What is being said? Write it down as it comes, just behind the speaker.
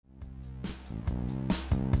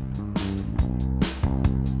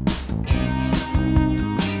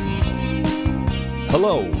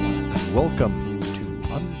Hello, and welcome to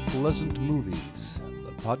Unpleasant Movies,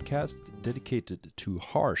 the podcast dedicated to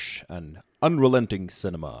harsh and unrelenting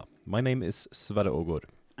cinema. My name is Sverre Ågård.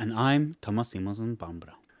 And I'm Thomas Simonsen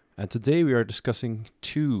Bambra. And today we are discussing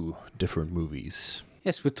two different movies.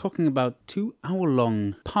 Yes, we're talking about 2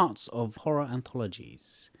 hour-long parts of horror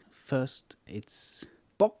anthologies. First, it's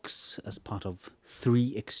Box as part of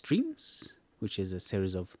 3 Extremes, which is a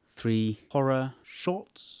series of 3 horror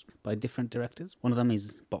shorts by different directors. One of them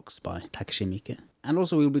is Box by Takashi Miike. And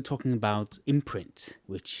also we'll be talking about Imprint,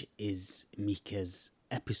 which is Miike's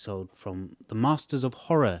episode from the Masters of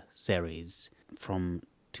Horror series from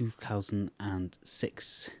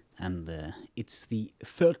 2006. And it's the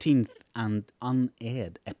 13th and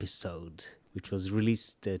unaired episode, which was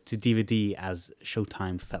released to DVD as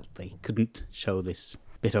Showtime felt they couldn't show this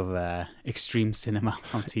bit of extreme cinema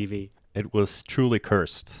on TV. It was truly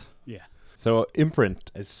cursed. Yeah. So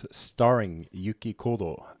Imprint is starring Yuki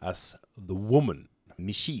Kodo as the woman,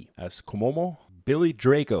 Mishi as Komomo, Billy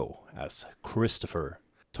Drago as Christopher,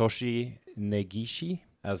 Toshi Negishi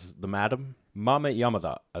as the madam, Mame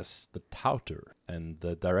Yamada as the touter, and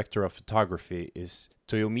the director of photography is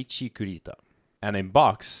Toyomichi Kurita. And in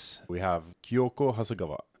Box, we have Kyoko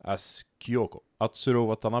Hasegawa as Kyoko, Atsuro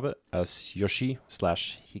Watanabe as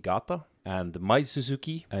Yoshi/Higata, and Mai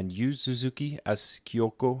Suzuki and Yu Suzuki as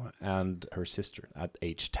Kyoko and her sister at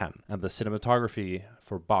age 10. And the cinematography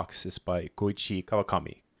for Box is by Koichi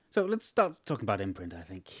Kawakami. So let's start talking about Imprint, I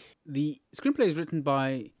think. The screenplay is written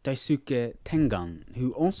by Daisuke Tengan,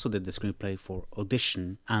 who also did the screenplay for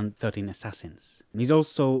Audition and 13 Assassins. He's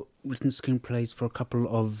also written screenplays for a couple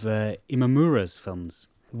of Imamura's films,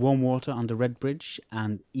 Warm Water Under Red Bridge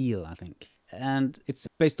and Eel, I think. And it's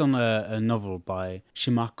based on a novel by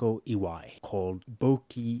Shimako Iwai called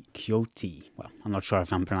Boki Kyoti. Well, I'm not sure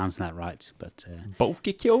if I'm pronouncing that right, but...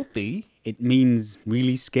 Boki Kyoti? It means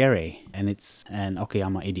really scary, and it's an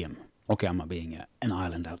Okayama idiom. Okayama being an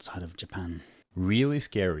island outside of Japan. Really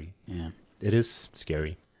scary. Yeah. It is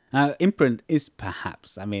scary. Imprint is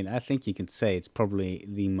perhaps, I think you can say it's probably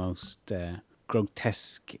the most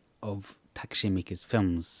grotesque of Takashi Miike's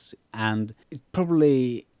films, and it's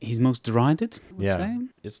probably his most derided, I would say.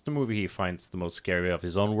 It's the movie he finds the most scary of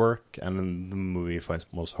his own work, and the movie he finds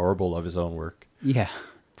most horrible of his own work. Yeah.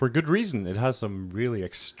 For good reason. It has some really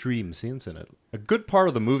extreme scenes in it. A good part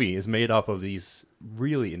of the movie is made up of these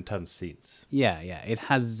really intense scenes. Yeah. It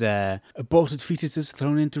has aborted fetuses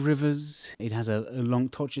thrown into rivers. It has a long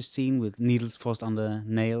torture scene with needles forced under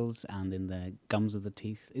nails and in the gums of the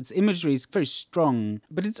teeth. Its imagery is very strong,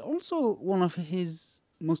 but it's also one of his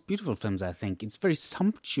most beautiful films, I think. It's very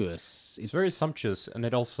sumptuous. It's very sumptuous, and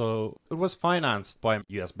it was financed by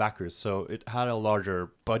US backers, so it had a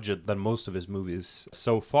larger budget than most of his movies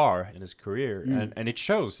so far in his career, and it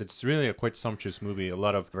shows. It's really a quite sumptuous movie, a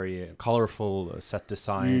lot of very colorful set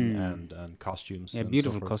design and costumes. Yeah, and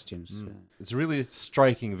beautiful so costumes. It's a really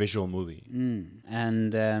striking visual movie.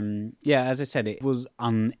 And as I said, it was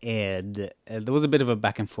unaired. There was a bit of a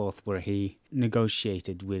back and forth where he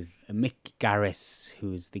negotiated with Mick Garris,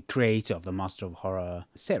 who is the creator of the Master of Horror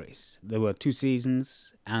series. There were 2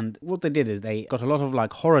 seasons, and what they did is they got a lot of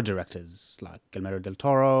horror directors, like Guillermo del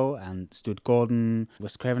Toro and Stuart Gordon.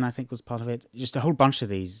 Wes Craven, I think, was part of it. Just a whole bunch of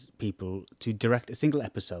these people to direct a single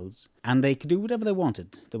episode, and they could do whatever they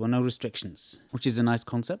wanted. There were no restrictions, which is a nice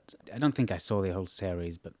concept. I don't think I saw the whole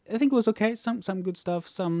series, but I think it was okay. Some good stuff,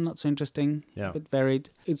 some not so interesting, a bit varied.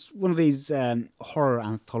 It's one of these horror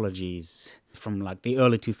anthologies from the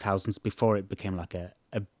early 2000s, before it became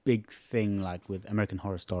a big thing with American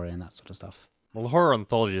Horror Story and that sort of stuff. Well, horror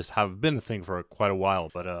anthologies have been a thing for quite a while,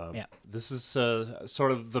 but this is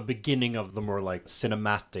sort of the beginning of the more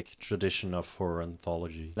cinematic tradition of horror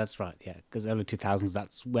anthology. That's right, yeah, because early 2000s,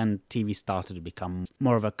 that's when TV started to become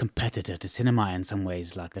more of a competitor to cinema in some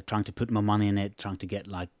ways. They're trying to put more money in it, trying to get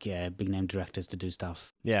big-name directors to do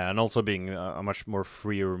stuff. Yeah, and also being a much more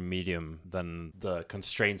freer medium than the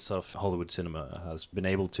constraints of Hollywood cinema has been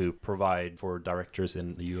able to provide for directors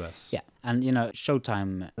in the US. Yeah, and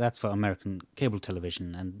Showtime, that's for American cable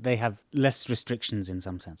television, and they have less restrictions in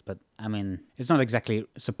some sense, but it's not exactly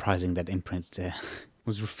surprising that Imprint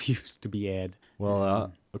was refused to be aired.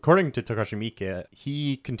 Well, according to Takashi Miike,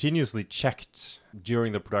 he continuously checked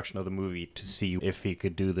during the production of the movie to see if he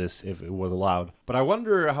could do this, if it was allowed. But I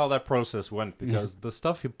wonder how that process went, because the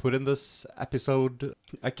stuff he put in this episode,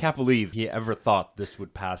 I can't believe he ever thought this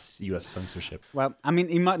would pass US censorship. Well, I mean,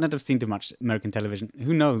 he might not have seen too much American television.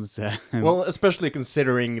 Who knows? Well, especially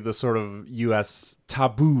considering the sort of US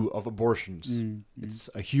taboo of abortions. It's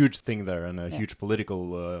a huge thing there and a huge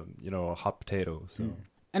political, hot potato. So.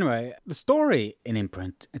 Anyway, the story in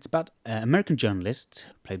Imprint, it's about an American journalist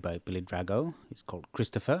played by Billy Drago. He's called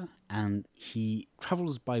Christopher, and he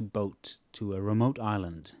travels by boat to a remote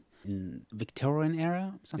island in Victorian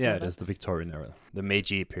era, something like that. Yeah, it is the Victorian era, the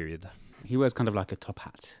Meiji period. He wears kind of like a top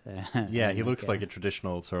hat. Yeah, he looks like a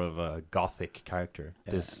traditional sort of gothic character.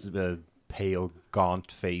 This pale, gaunt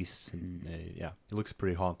face. And, he looks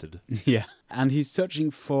pretty haunted. Yeah, and he's searching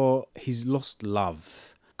for his lost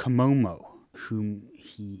love, Komomo, whom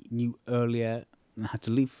he knew earlier and had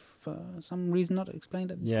to leave for some reason not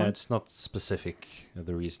explained at this point. Yeah, it's not specific,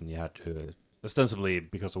 the reason you had to... Ostensibly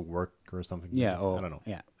because of work or something. Yeah, or I don't know.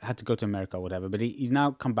 Yeah, had to go to America or whatever. But he's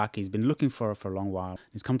now come back. He's been looking for her for a long while.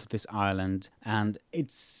 He's come to this island, and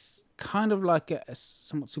it's kind of like a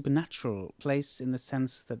somewhat supernatural place in the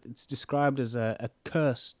sense that it's described as a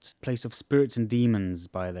cursed place of spirits and demons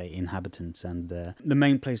by the inhabitants. And the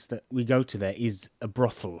main place that we go to there is a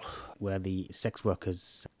brothel where the sex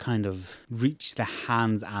workers kind of reach their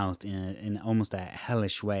hands out in almost a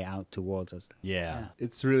hellish way out towards us. Yeah.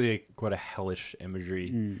 It's really quite a hellish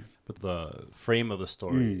imagery. But the frame of the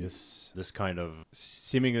story is this kind of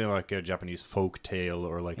seemingly like a Japanese folk tale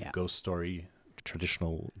or like a ghost story,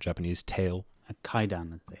 traditional Japanese tale. A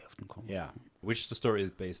kaidan, as they often call it. Yeah, which the story is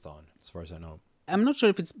based on, as far as I know. I'm not sure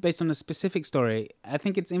if it's based on a specific story. I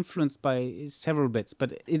think it's influenced by several bits,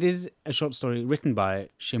 but it is a short story written by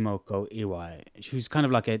Shimoko Iwai, who's kind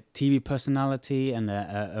of like a TV personality and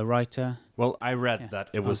a writer. Well, I read that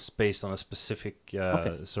it was based on a specific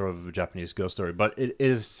sort of Japanese ghost story, but it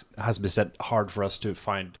has been said hard for us to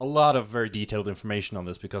find a lot of very detailed information on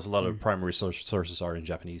this because a lot of primary sources are in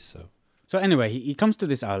Japanese. So anyway, he comes to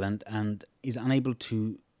this island and is unable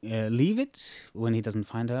to leave it when he doesn't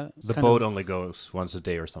find her. The boat only goes once a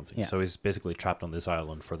day or something, Yeah. so he's basically trapped on this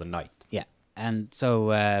island for the night. Yeah. And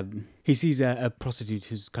so he sees a prostitute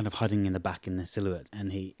who's kind of hiding in the back in the silhouette,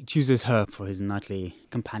 and he chooses her for his nightly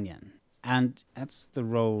companion. And that's the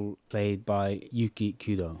role played by Yuki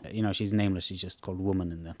Kudo. You know, she's nameless. She's just called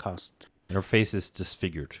Woman in the cast. And her face is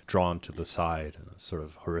disfigured, drawn to the side, and a sort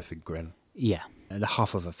of horrific grin. Yeah, the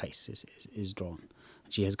half of her face is drawn.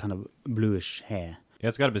 She has kind of bluish hair. Yeah,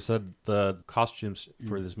 it's got to be said, the costumes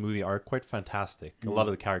for this movie are quite fantastic. A lot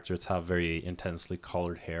of the characters have very intensely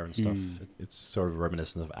colored hair and stuff. It's sort of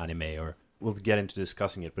reminiscent of anime, or we'll get into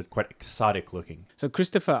discussing it, but quite exotic looking. So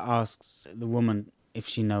Christopher asks the woman if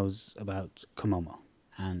she knows about Komomo.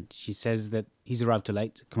 And she says that he's arrived too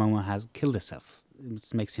late. Komomo has killed herself.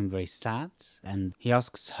 This makes him very sad. And he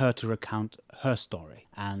asks her to recount her story.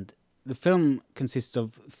 And the film consists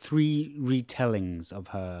of 3 retellings of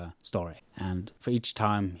her story. And for each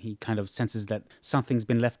time, he kind of senses that something's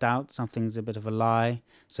been left out, something's a bit of a lie.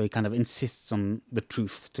 So he kind of insists on the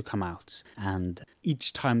truth to come out. And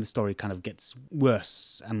each time the story kind of gets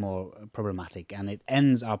worse and more problematic. And it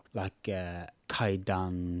ends up like a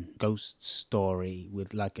kaidan ghost story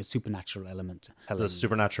with like a supernatural element. The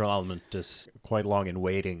supernatural element is quite long in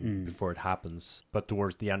waiting before it happens. But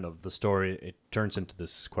towards the end of the story, it turns into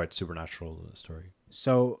this quite supernatural story.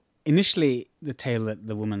 So initially, the tale that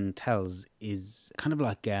the woman tells is kind of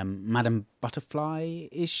like Madame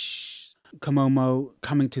Butterfly-ish. Komomo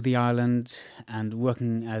coming to the island and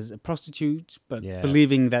working as a prostitute, but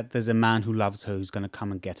believing that there's a man who loves her who's going to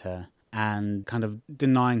come and get her, and kind of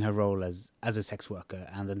denying her role as a sex worker.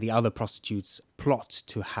 And then the other prostitutes plot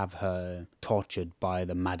to have her tortured by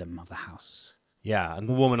the madam of the house. Yeah, and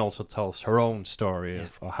the woman also tells her own story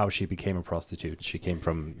of how she became a prostitute. She came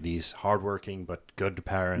from these hardworking but good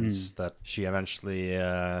parents that she eventually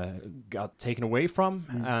got taken away from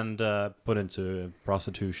and put into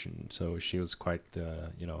prostitution. So she was quite,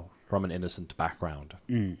 from an innocent background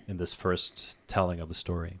in this first telling of the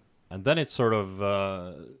story. And then it sort of,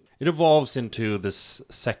 it evolves into this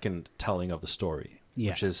second telling of the story,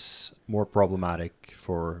 which is more problematic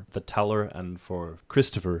for the teller and for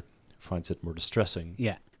Christopher. Finds it more distressing.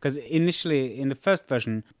 Yeah, because initially in the first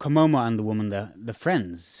version, Komomo and the woman, they're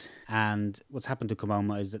friends. And what's happened to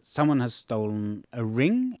Komomo is that someone has stolen a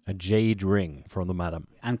ring. A jade ring from the madam.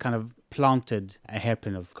 And kind of planted a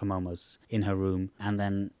hairpin of Komomo's in her room. And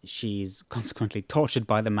then she's consequently tortured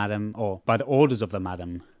by the madam, or by the orders of the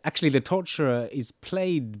madam. Actually, the torturer is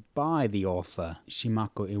played by the author,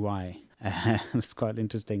 Shimoko Iwai. It's quite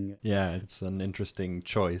interesting. Yeah, it's an interesting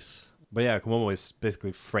choice. But yeah, Komomo is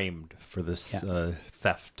basically framed for this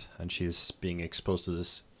theft, and she's being exposed to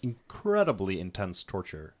this incredibly intense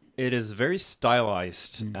torture. It is very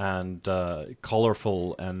stylized and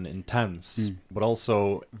colorful and intense, but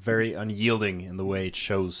also very unyielding in the way it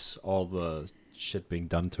shows all the shit being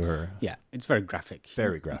done to her. Yeah, it's very graphic.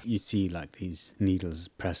 Very graphic. You see like these needles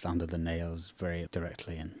pressed under the nails very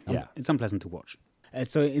directly, and it's unpleasant to watch.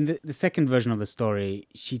 So in the second version of the story,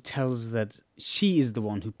 she tells that she is the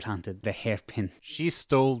one who planted the hairpin. She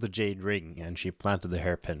stole the jade ring and she planted the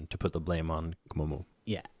hairpin to put the blame on Komomo.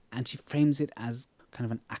 Yeah, and she frames it as kind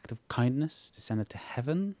of an act of kindness to send her to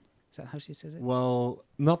heaven. Is that how she says it? Well,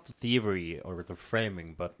 not the thievery or the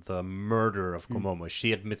framing, but the murder of Komomo.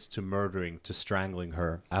 She admits to murdering, to strangling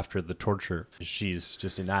her after the torture. She's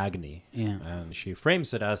just in agony. Yeah. And she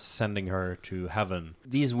frames it as sending her to heaven.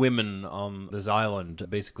 These women on this island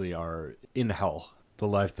basically are in hell. The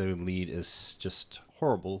life they lead is just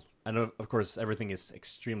horrible. And of course, everything is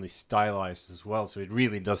extremely stylized as well, so it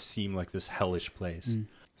really does seem like this hellish place.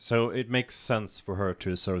 So it makes sense for her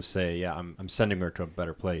to sort of say, yeah, I'm sending her to a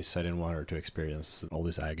better place. I didn't want her to experience all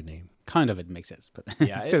this agony. Kind of it makes sense, but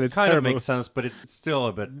yeah, still it's it's kind terrible. of makes sense, but it's still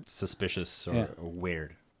a bit suspicious or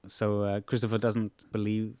weird. So Christopher doesn't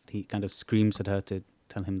believe. He kind of screams at her to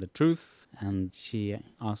tell him the truth, and she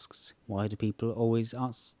asks, why do people always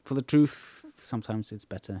ask for the truth? Sometimes it's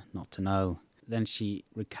better not to know. Then she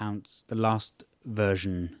recounts the last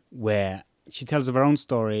version where she tells of her own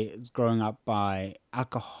story. It's growing up by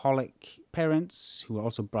alcoholic parents who were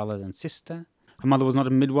also brother and sister. Her mother was not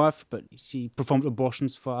a midwife, but she performed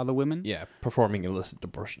abortions for other women. Yeah, performing illicit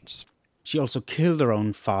abortions. She also killed her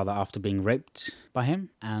own father after being raped by him.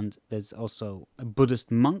 And there's also a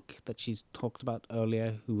Buddhist monk that she's talked about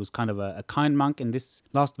earlier, who was kind of a kind monk. In this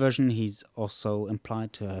last version, he's also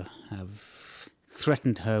implied to have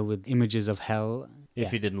threatened her with images of hell.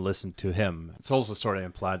 If he didn't listen to him. It's also sort of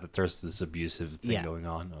implied that there's this abusive thing going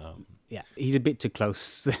on. Yeah, he's a bit too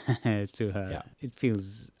close to her. Yeah. It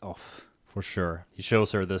feels off. For sure. He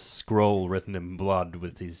shows her this scroll written in blood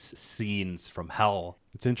with these scenes from hell.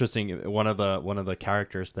 It's interesting. One of the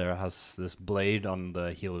characters there has this blade on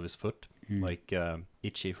the heel of his foot, like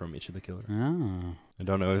Ichi from Ichi the Killer. Ah. I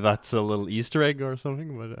don't know if that's a little Easter egg or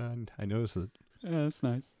something, but I noticed it. Yeah, that's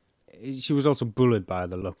nice. She was also bullied by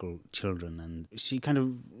the local children, and she kind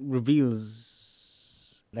of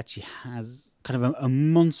reveals that she has kind of a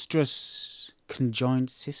monstrous conjoined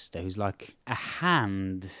sister who's like a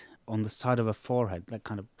hand on the side of her forehead that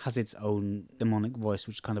kind of has its own demonic voice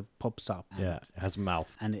which kind of pops up. Yeah, it has a mouth.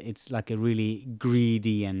 And it's like a really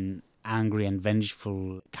greedy and angry and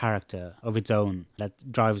vengeful character of its own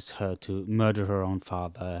that drives her to murder her own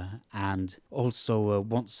father and also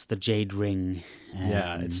wants the jade ring.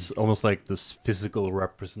 Yeah, it's almost like this physical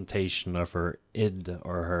representation of her id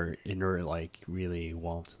or her inner, like, really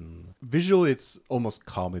wanton. Visually, it's almost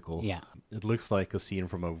comical. Yeah. It looks like a scene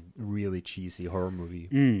from a really cheesy horror movie.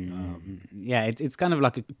 Yeah, it's kind of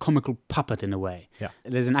like a comical puppet in a way. Yeah.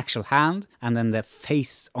 There's an actual hand, and then the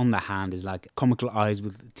face on the hand is like comical eyes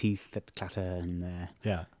with teeth that clatter, and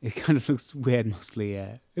Yeah. it kind of looks weird, mostly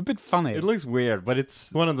a bit funny. It looks weird, but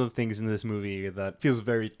it's one of the things in this movie that feels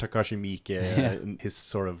very Takashi Miike, and his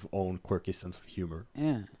sort of own quirky sense of humor.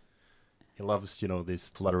 Yeah. He loves, these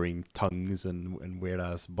fluttering tongues and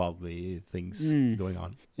weird-ass bodily things going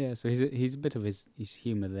on. Yeah, so he's a bit of his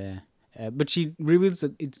humour there. But she reveals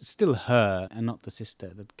that it's still her and not the sister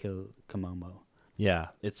that killed Komomo. Yeah,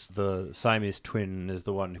 it's the Siamese twin is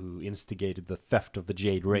the one who instigated the theft of the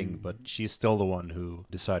jade ring, but she's still the one who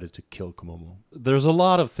decided to kill Komomo. There's a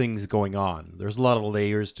lot of things going on. There's a lot of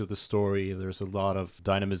layers to the story. There's a lot of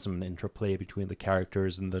dynamism and interplay between the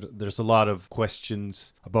characters, and there's a lot of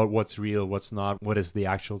questions about what's real, what's not, what is the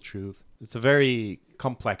actual truth. It's a very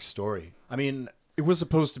complex story. I mean, it was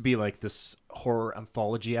supposed to be like this horror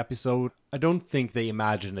anthology episode. I don't think they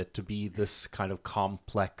imagined it to be this kind of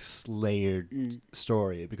complex, layered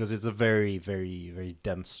story, because it's a very, very, very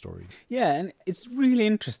dense story. Yeah, and it's really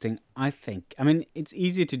interesting, I think. I mean, it's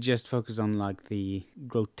easy to just focus on like the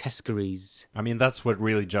grotesqueries. I mean, that's what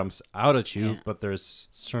really jumps out at you, but there's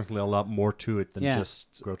certainly a lot more to it than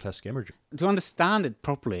just grotesque imagery. To understand it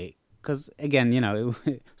properly, because again,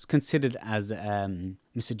 it was considered as a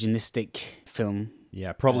misogynistic film.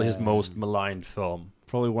 Yeah, probably his most maligned film.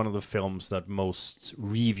 Probably one of the films that most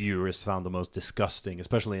reviewers found the most disgusting,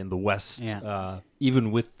 especially in the West,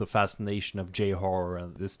 even with the fascination of J-horror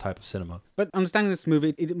and this type of cinema. But understanding this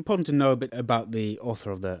movie, it's important to know a bit about the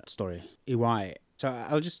author of the story, Iwai. So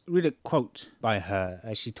I'll just read a quote by her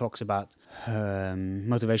as she talks about her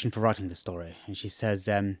motivation for writing the story. And she says,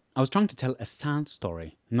 I was trying to tell a sad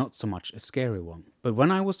story, not so much a scary one. But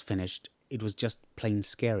when I was finished, it was just plain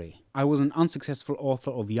scary. I was an unsuccessful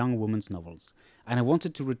author of young women's novels, and I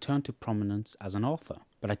wanted to return to prominence as an author.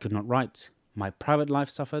 But I could not write. My private life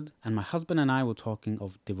suffered, and my husband and I were talking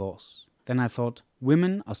of divorce. Then I thought,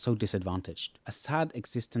 women are so disadvantaged. A sad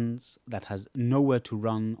existence that has nowhere to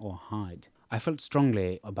run or hide. I felt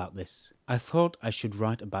strongly about this. I thought I should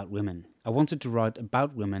write about women. I wanted to write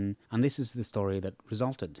about women, and this is the story that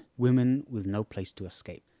resulted. Women with no place to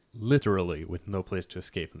escape. Literally with no place to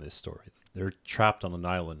escape in this story. They're trapped on an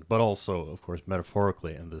island, but also, of course,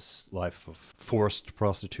 metaphorically in this life of forced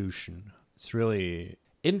prostitution. It's really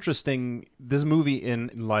interesting, this movie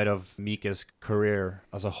in light of Miike's career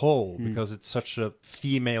as a whole, because it's such a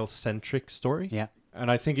female-centric story. Yeah. And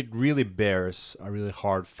I think it really bears a really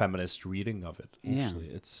hard feminist reading of it. Actually,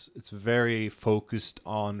 it's very focused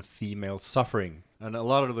on female suffering, and a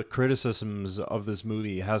lot of the criticisms of this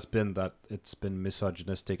movie has been that it's been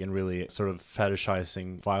misogynistic and really sort of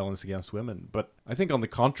fetishizing violence against women. But I think on the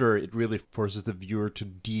contrary, it really forces the viewer to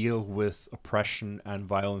deal with oppression and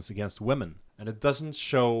violence against women, and it doesn't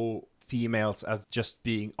show females as just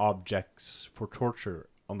being objects for torture.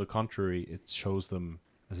 On the contrary, it shows them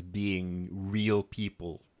as being real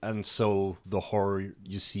people. And so the horror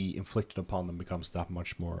you see inflicted upon them becomes that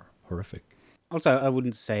much more horrific. Also, I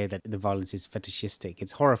wouldn't say that the violence is fetishistic.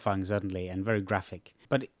 It's horrifying, certainly, and very graphic.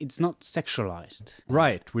 But it's not sexualized.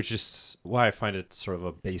 Right, which is why I find it sort of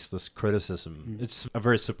a baseless criticism. It's a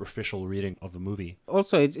very superficial reading of the movie.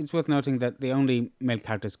 Also, it's worth noting that the only male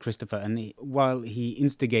character is Christopher, and while he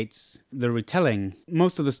instigates the retelling,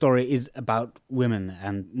 most of the story is about women,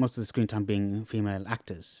 and most of the screen time being female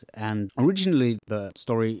actors. And originally, the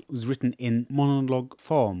story was written in monologue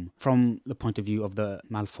form, from the point of view of the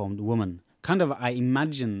malformed woman. Kind of, I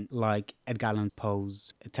imagine, like Edgar Allan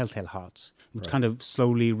Poe's Telltale Heart, which kind of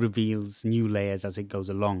slowly reveals new layers as it goes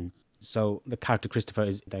along. So the character Christopher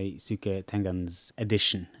is Daisuke Tengan's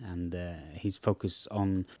addition, and he's focused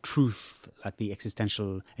on truth, like the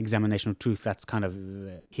existential examination of truth. That's kind of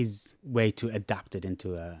his way to adapt it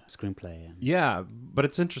into a screenplay. Yeah, but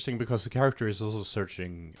it's interesting because the character is also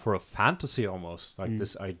searching for a fantasy almost, like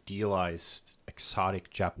this idealized, exotic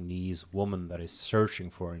Japanese woman that is searching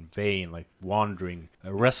for in vain, like wandering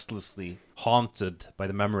restlessly, haunted by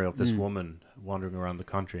the memory of this woman wandering around the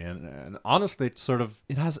country. And honestly, it's sort of,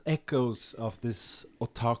 it has echoes of this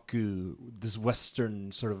otaku, this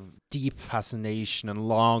Western sort of deep fascination and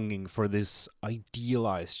longing for this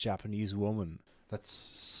idealized Japanese woman that's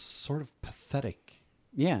sort of pathetic.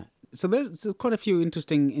 Yeah. So there's quite a few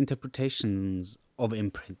interesting interpretations of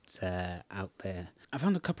Imprint out there. I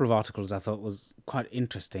found a couple of articles I thought was quite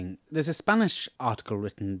interesting. There's a Spanish article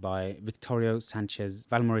written by Victorio Sanchez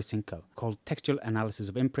Valmoricinco called Textual Analysis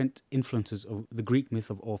of Imprint, Influences of the Greek Myth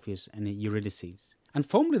of Orpheus and Eurydice. And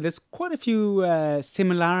formally, there's quite a few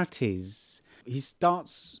similarities. He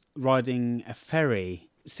starts riding a ferry,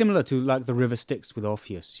 similar to like the river Styx with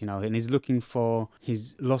Orpheus, you know, and he's looking for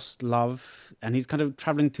his lost love, and he's kind of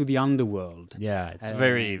traveling to the underworld. Yeah, it's a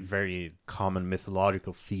very, very common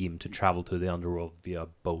mythological theme to travel to the underworld via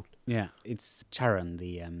boat. Yeah, it's Charon,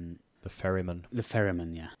 the ferryman. The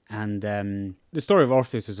ferryman, yeah. And the story of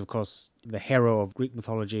Orpheus is, of course, the hero of Greek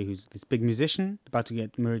mythology who's this big musician about to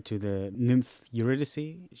get married to the nymph Eurydice.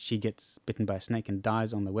 She gets bitten by a snake and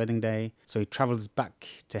dies on the wedding day. So he travels back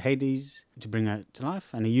to Hades to bring her to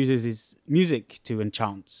life, and he uses his music to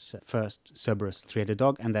enchant first Cerberus, three-headed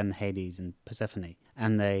dog, and then Hades and Persephone.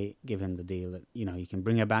 And they give him the deal that, you know, you can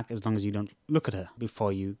bring her back as long as you don't look at her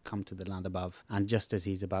before you come to the land above. And just as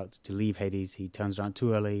he's about to leave Hades, he turns around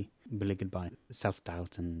too early, beleaguered by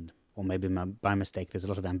self-doubt or maybe by mistake. There's a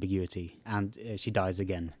lot of ambiguity, and she dies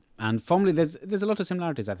again. And formally, there's a lot of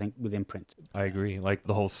similarities, I think, with Imprint. I agree. Like,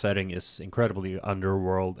 the whole setting is incredibly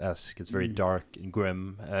underworld-esque. It's very dark and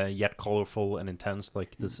grim, yet colorful and intense,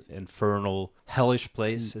 like this infernal, hellish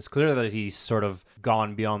place. It's clear that he's sort of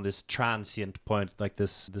gone beyond this transient point, like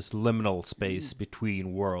this liminal space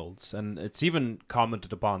between worlds. And it's even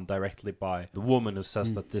commented upon directly by the woman who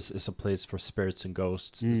says that this is a place for spirits and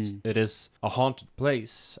ghosts. It is a haunted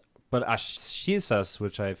place. But as she says,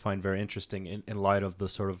 which I find very interesting in light of the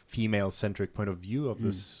sort of female-centric point of view of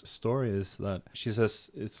this story, is that she says,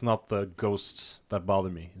 it's not the ghosts that bother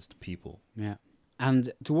me, it's the people. Yeah.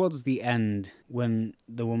 And towards the end, when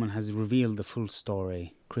the woman has revealed the full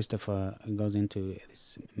story, Christopher goes into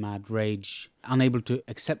this mad rage, unable to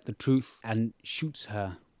accept the truth, and shoots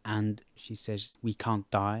her. And she says, we can't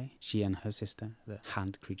die, she and her sister, the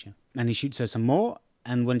hand creature. And he shoots her some more.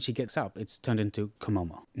 And when she gets up, it's turned into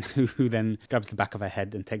Komomo, who then grabs the back of her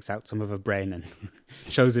head and takes out some of her brain and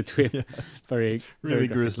shows it to him. Yeah, it's very really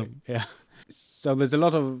graphically. gruesome. Yeah. So there's a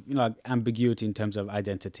lot of like ambiguity in terms of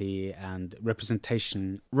identity and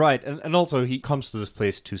representation. Right, and also he comes to this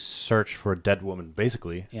place to search for a dead woman,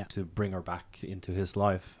 basically, Yeah. to bring her back into his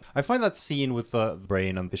life. I find that scene with the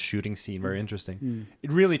brain and the shooting scene very interesting.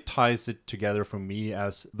 It really ties it together for me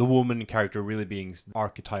as the woman character really being the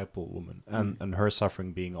archetypal woman, and her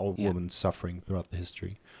suffering being all women suffering throughout the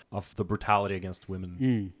history of the brutality against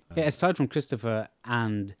women. Yeah, aside from Christopher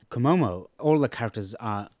and Komomo, all the characters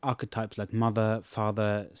are archetypes like mother,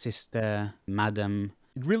 father, sister, madam.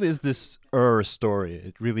 It really is this story.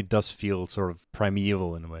 It really does feel sort of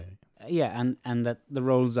primeval in a way. Yeah, and that the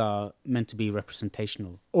roles are meant to be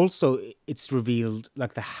representational. Also, it's revealed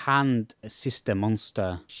like the hand sister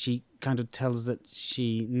monster. She kind of tells that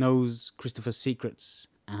she knows Christopher's secrets.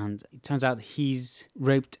 And it turns out he's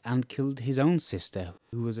raped and killed his own sister,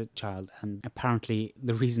 who was a child. And apparently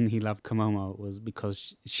the reason he loved Komomo was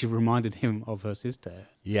because she reminded him of her sister.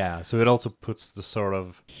 Yeah, so it also puts the sort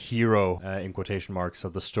of hero, in quotation marks,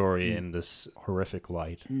 of the story in this horrific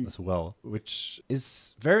light as well, which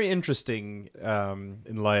is very interesting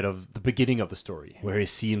in light of the beginning of the story, where he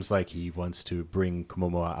seems like he wants to bring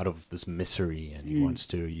Komomo out of this misery and he wants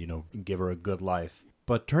to, give her a good life.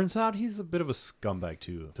 But turns out he's a bit of a scumbag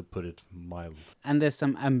too, to put it mildly. And there's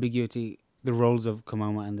some ambiguity. The roles of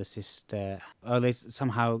Komomo and the sister, are they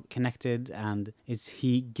somehow connected? And is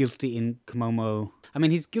he guilty in Komomo? I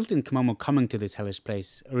mean, he's guilty in Komomo coming to this hellish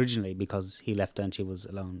place originally because he left her and she was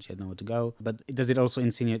alone. She had nowhere to go. But does it also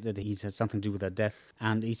insinuate that he's had something to do with her death?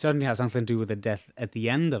 And he certainly has something to do with her death at the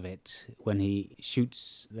end of it when he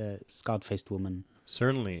shoots the scarred-faced woman.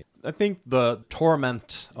 Certainly. I think the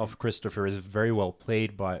torment of Christopher is very well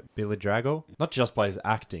played by Billy Drago. Not just by his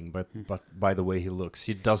acting, but by the way he looks.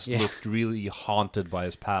 He does look really haunted by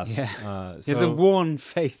his past. Yeah. He has a worn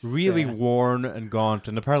face. Really worn and gaunt,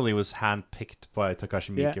 and apparently was handpicked by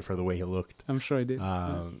Takashi Miike for the way he looked. I'm sure he did.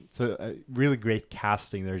 So really great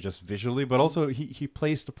casting there just visually, but also he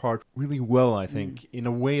plays the part really well, I think, in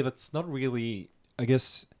a way that's not really... I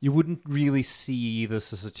guess you wouldn't really see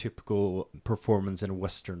this as a typical performance in a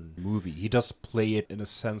Western movie. He does play it in a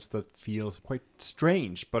sense that feels quite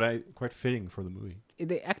strange, but quite fitting for the movie.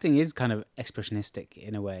 The acting is kind of expressionistic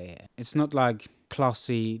in a way. It's not like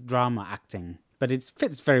classy drama acting, but it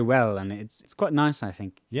fits very well, and it's quite nice, I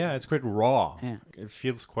think. Yeah, it's quite raw. Yeah. It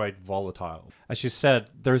feels quite volatile. As you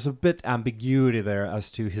said, there's a bit ambiguity there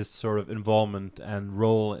as to his sort of involvement and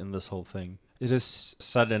role in this whole thing. It is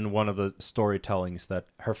said in one of the storytellings that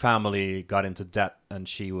her family got into debt and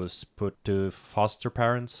she was put to foster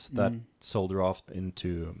parents that sold her off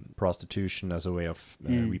into prostitution as a way of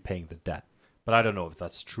repaying the debt. But I don't know if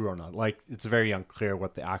that's true or not. Like, it's very unclear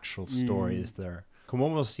what the actual story is there.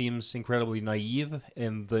 Komomo seems incredibly naive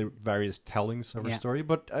in the various tellings of her story,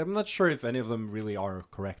 but I'm not sure if any of them really are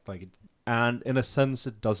correct. And in a sense,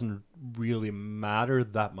 it doesn't really matter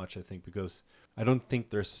that much, I think, because... I don't think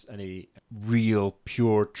there's any real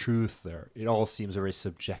pure truth there. It all seems very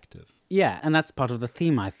subjective. Yeah, and that's part of the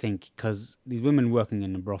theme, I think, because these women working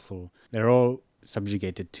in a brothel, they're all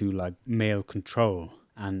subjugated to like male control.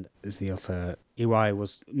 And as the author Iwai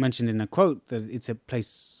was mentioned in a quote, that it's a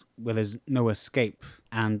place where there's no escape.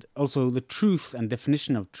 And also the truth and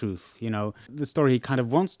definition of truth. The story he kind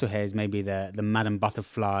of wants to hear is maybe the Madame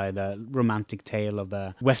Butterfly, the romantic tale of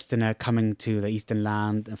the Westerner coming to the Eastern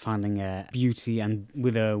land and finding a beauty and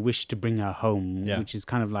with a wish to bring her home, which is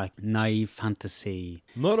kind of like naive fantasy.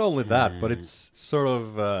 Not only that, but it's sort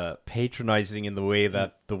of patronizing in the way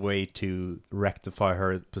that the way to rectify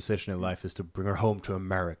her position in life is to bring her home to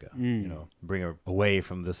America. Bring her away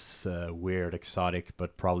from this weird, exotic,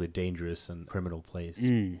 but probably dangerous and criminal place.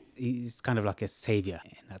 He's kind of like a savior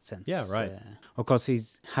in that sense. Yeah, right. Of course,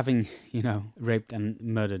 he's having, raped and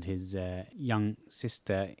murdered his young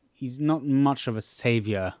sister. He's not much of a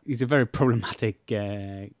savior. He's a very problematic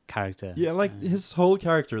character. Yeah, his whole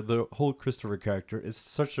character, the whole Christopher character, is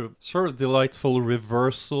such a sort of delightful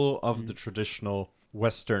reversal of the traditional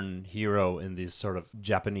Western hero in these sort of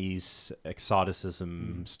Japanese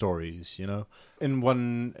exoticism stories, In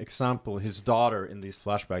one example, his daughter in these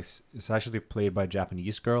flashbacks is actually played by a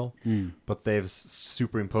Japanese girl, but they've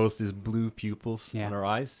superimposed these blue pupils on her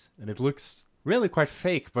eyes, and it looks really quite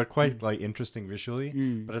fake, but quite interesting visually.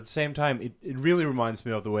 But at the same time, it really reminds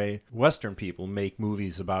me of the way Western people make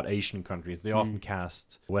movies about Asian countries. They often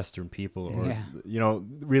cast Western people, or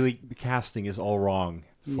really the casting is all wrong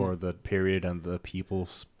for the period and the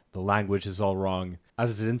peoples. The language is all wrong.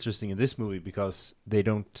 as is interesting in this movie because they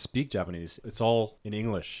don't speak Japanese. It's all in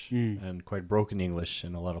English and quite broken English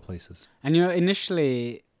in a lot of places. And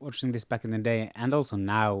initially watching this back in the day and also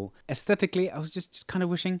now, aesthetically, I was just kind of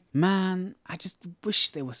wishing, man, I just wish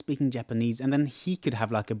they were speaking Japanese and then he could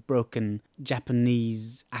have like a broken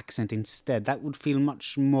Japanese accent instead. That would feel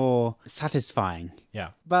much more satisfying. Yeah.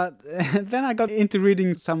 But then I got into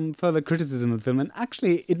reading some further criticism of the film, and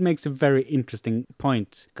actually it makes a very interesting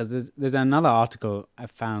point, because there's another article I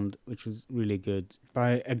found which was really good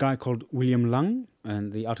by a guy called William Lung,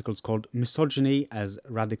 and the article is called Misogyny as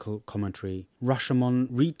Radical Commentary, Rashomon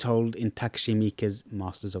Retold in Takashi Miike's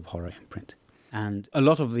Masters of Horror imprint. And a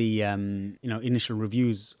lot of the initial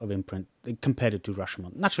reviews of Imprint, they compared it to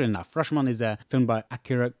Rashomon. Naturally enough, Rashomon is a film by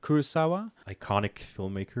Akira Kurosawa. Iconic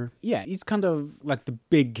filmmaker. Yeah, he's kind of like the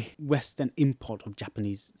big Western import of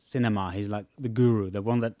Japanese cinema. He's like the guru, the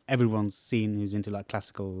one that everyone's seen who's into like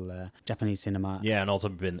classical Japanese cinema. Yeah, and also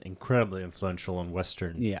been incredibly influential on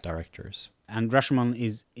Western directors. And Rashomon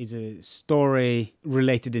is a story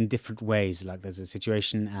related in different ways. Like there's a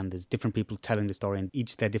situation and there's different people telling the story in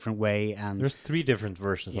each their different way. And there's 3 different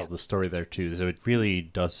versions of the story there too. So it really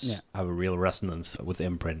does have a real resonance with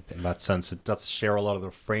Imprint. In that sense, it does share a lot of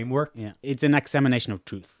the framework. Yeah, it's an examination of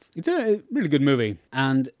truth. It's a really good movie.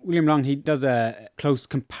 And William Long, he does a close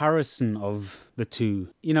comparison of the two.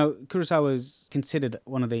 Kurosawa is considered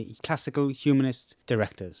one of the classical humanist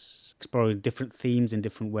directors, exploring different themes in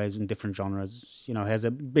different ways, in different genres. He has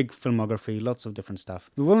a big filmography, lots of different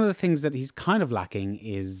stuff. But one of the things that he's kind of lacking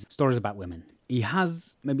is stories about women. He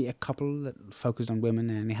has maybe a couple that focused on women,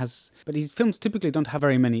 but his films typically don't have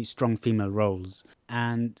very many strong female roles.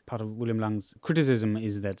 And part of William Lung's criticism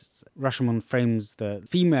is that Rashomon frames the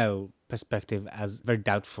female perspective as very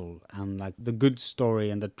doubtful, and like the good story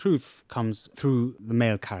and the truth comes through the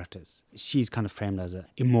male characters. She's kind of framed as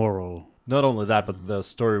immoral. Not only that, but the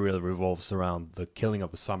story really revolves around the killing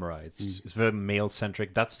of the samurai. It's very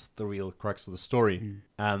male-centric. That's the real crux of the story.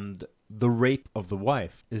 And the rape of the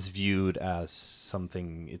wife is viewed as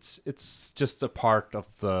something, it's just a part of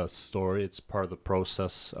the story. It's part of the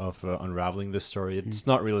process of unraveling this story. It's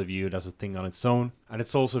not really viewed as a thing on its own. And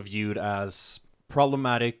it's also viewed as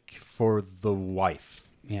problematic for the wife.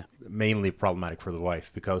 Yeah. Mainly problematic for the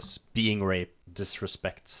wife, because being raped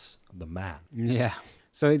disrespects the man. Yeah.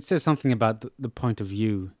 So it says something about the point of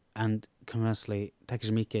view. And conversely,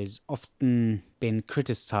 Takashi Miike has often been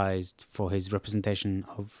criticized for his representation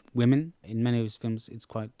of women. In many of his films, it's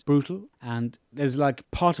quite brutal. And there's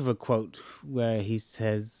like part of a quote where he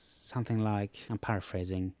says something like, I'm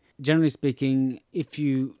paraphrasing, generally speaking, if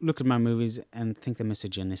you look at my movies and think they're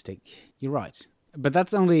misogynistic, you're right. But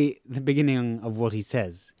that's only the beginning of what he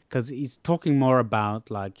says, because he's talking more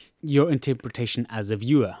about like your interpretation as a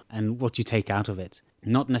viewer and what you take out of it,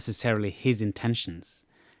 not necessarily his intentions.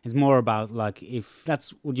 It's more about like, if that's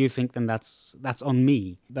what you think, then that's on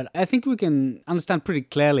me. But I think we can understand pretty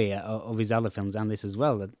clearly of his other films and this as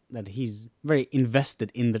well, that he's very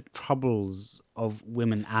invested in the troubles of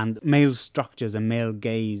women and male structures and male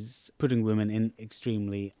gaze, putting women in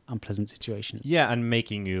extremely unpleasant situations. Yeah, and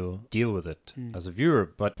making you deal with it as a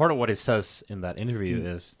viewer. But part of what he says in that interview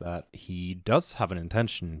is that he does have an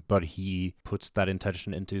intention, but he puts that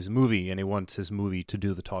intention into his movie, and he wants his movie to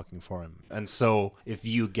do the talking for him. And so if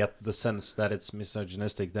you get the sense that it's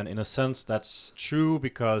misogynistic, then in a sense that's true,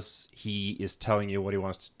 because he is telling you what he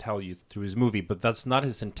wants to tell you through his movie, but that's not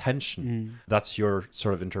his intention. That's your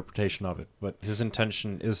sort of interpretation of it. But his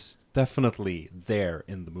intention is definitely there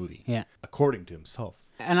in the movie, according to himself.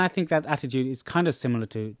 And I think that attitude is kind of similar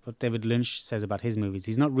to what David Lynch says about his movies.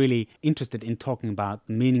 He's not really interested in talking about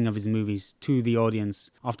the meaning of his movies to the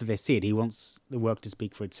audience after they see it. He wants the work to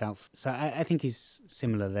speak for itself. So I think he's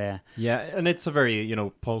similar there. Yeah, and it's a very,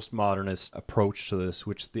 postmodernist approach to this,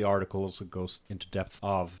 which the article also goes into depth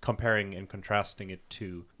of, comparing and contrasting it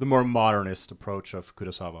to the more modernist approach of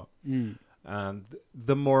Kurosawa. And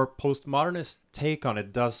the more postmodernist take on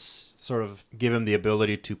it does sort of give him the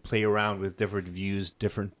ability to play around with different views,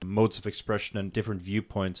 different modes of expression, and different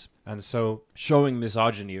viewpoints. And so showing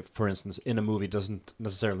misogyny, for instance, in a movie doesn't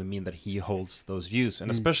necessarily mean that he holds those views. And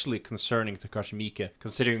especially concerning Takashi Miike,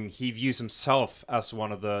 considering he views himself as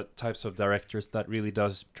one of the types of directors that really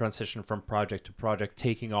does transition from project to project,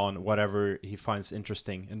 taking on whatever he finds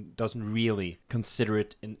interesting and doesn't really consider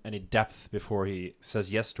it in any depth before he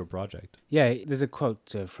says yes to a project. Yeah, there's a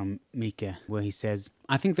quote from Miike where he says,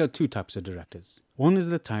 I think there are two types of directors. One is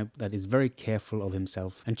the type that is very careful of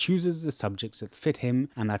himself and chooses the subjects that fit him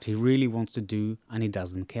and that he really wants to do, and he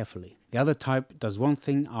does them carefully. The other type does one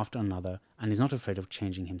thing after another and is not afraid of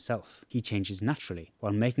changing himself. He changes naturally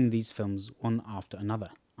while making these films one after another.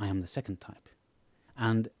 I am the second type.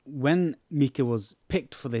 And when Miike was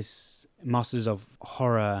picked for this Masters of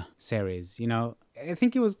Horror series, I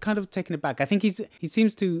think he was kind of taken aback. I think he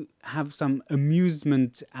seems to have some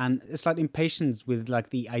amusement and a slight impatience with like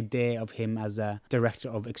the idea of him as a director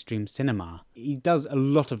of extreme cinema. He does a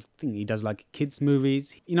lot of things. He does like kids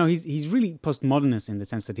movies. He's really postmodernist in the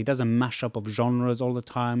sense that he does a mashup of genres all the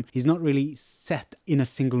time. He's not really set in a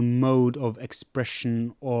single mode of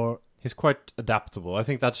expression or... He's quite adaptable. I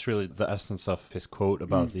think that's really the essence of his quote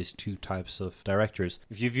about these two types of directors.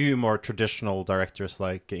 If you view more traditional directors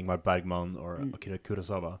like Ingmar Bergman or Akira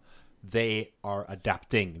Kurosawa, they are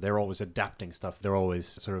adapting. They're always adapting stuff. They're always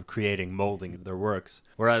sort of creating, molding their works.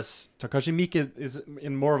 Whereas Takashi Miike is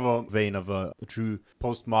in more of a vein of a true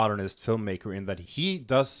postmodernist filmmaker in that he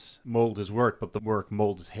does mold his work, but the work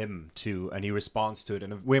molds him too, and he responds to it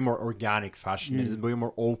in a way more organic fashion. It is way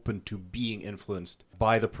more open to being influenced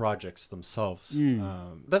by the projects themselves.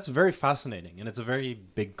 That's very fascinating, and it's a very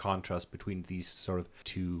big contrast between these sort of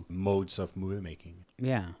two modes of movie making.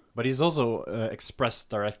 Yeah. But he's also expressed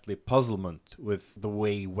directly puzzlement with the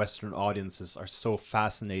way Western audiences are so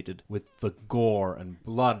fascinated with the gore and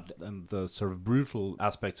blood and the sort of brutal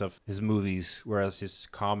aspects of his movies, whereas his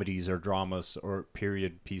comedies or dramas or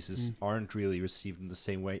period pieces aren't really received in the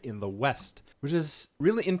same way in the West, which is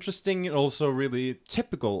really interesting and also really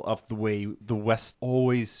typical of the way the West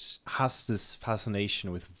always has this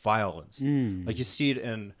fascination with violence. Like you see it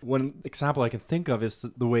in one example I can think of is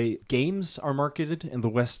the way games are marketed in the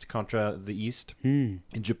West contra the East. In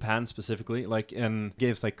Japan specifically, like in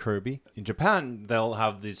games like Kirby. In Japan, they'll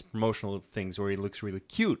have these promotional things where he looks really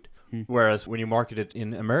cute. Whereas when you market it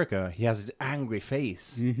in America, he has this angry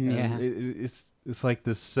face. Yeah. It's like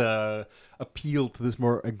this appeal to this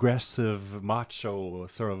more aggressive, macho,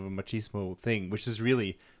 sort of machismo thing, which is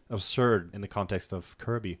really absurd in the context of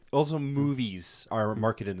Kirby. Also, movies are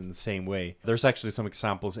marketed in the same way. There's actually some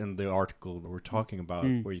examples in the article that we're talking about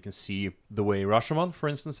where you can see the way Rashomon, for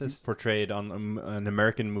instance, is portrayed on an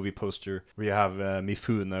American movie poster where you have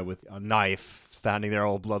Mifune with a knife standing there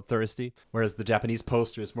all bloodthirsty, whereas the Japanese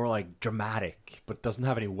poster is more like dramatic but doesn't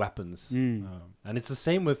have any weapons. And it's the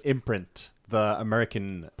same with Imprint. The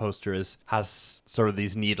American poster has sort of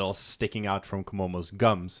these needles sticking out from Komomo's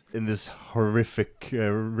gums in this horrific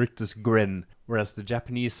rictus grin, whereas the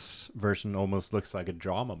Japanese version almost looks like a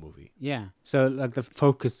drama movie. Yeah. So like the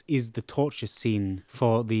focus is the torture scene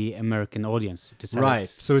for the American audience. Right.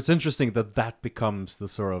 So it's interesting that becomes the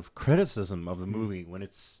sort of criticism of the movie when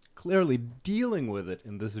it's clearly dealing with it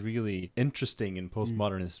in this really interesting and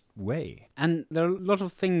postmodernist way. And there are a lot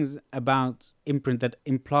of things about Imprint that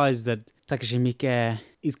implies that Takashi Miike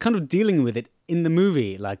is kind of dealing with it in the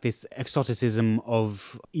movie, like this exoticism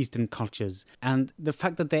of Eastern cultures. And the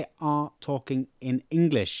fact that they are talking in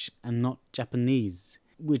English and not Japanese,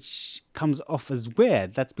 which comes off as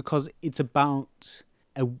weird. That's because it's about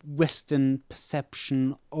a Western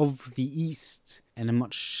perception of the East in a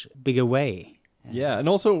much bigger way. Yeah, and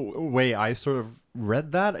also a way I sort of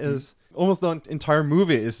read that is almost the entire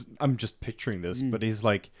movie is, I'm just picturing this, but he's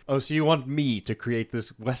like, oh, so you want me to create this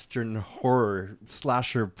Western horror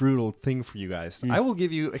slasher brutal thing for you guys. I will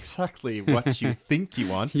give you exactly what you think you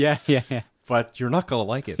want. Yeah. But you're not going to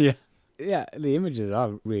like it. Yeah, the images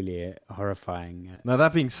are really horrifying. Now,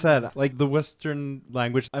 that being said, like the Western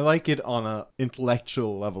language, I like it on an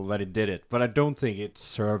intellectual level that it did it, but I don't think it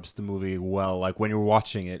serves the movie well. Like when you're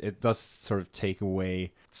watching it, it does sort of take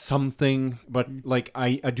away something, but like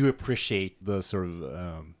I do appreciate the sort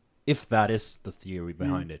of if that is the theory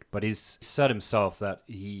behind it. But he's said himself that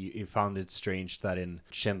he found it strange that in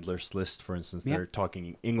Schindler's List, for instance, they're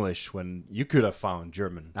talking English when you could have found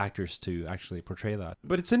German actors to actually portray that.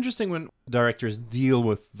 But it's interesting when directors deal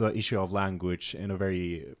with the issue of language in a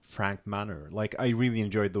very frank manner. Like, I really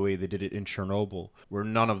enjoyed the way they did it in Chernobyl, where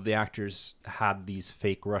none of the actors had these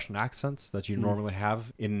fake Russian accents that you normally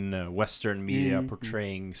have in Western media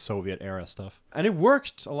portraying Soviet-era stuff. And it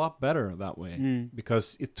worked a lot better that way,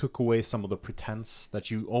 because it took away some of the pretense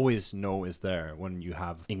that you always know is there when you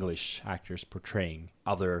have English actors portraying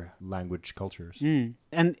other language cultures.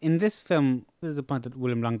 And in this film, there's a point that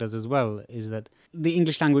William Lang does as well, is that the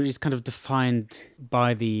English language is kind of defined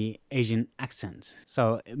by the Asian accent.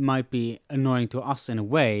 So it might be annoying to us in a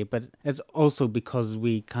way, but it's also because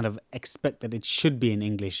we kind of expect that it should be in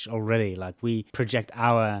English already. Like we project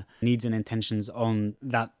our needs and intentions on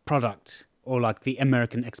that product. Or like the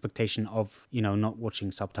American expectation of, not watching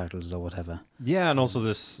subtitles or whatever. Yeah, and also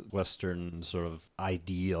this Western sort of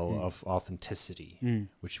ideal of authenticity,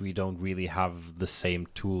 which we don't really have the same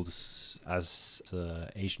tools as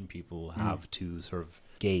Asian people have to sort of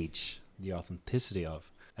gauge the authenticity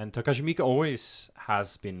of. And Takashi Miike always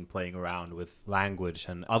has been playing around with language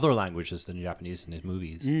and other languages than Japanese in his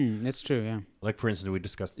movies. That's true, yeah. Like, for instance, we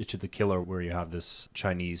discussed Ichi the Killer, where you have this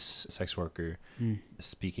Chinese sex worker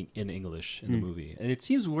speaking in English in the movie. And it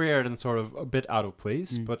seems weird and sort of a bit out of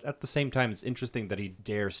place, but at the same time, it's interesting that he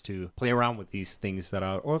dares to play around with these things that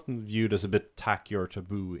are often viewed as a bit tacky or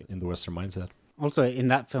taboo in the Western mindset. Also, in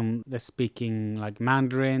that film, they're speaking like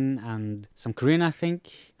Mandarin and some Korean, I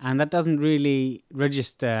think. And that doesn't really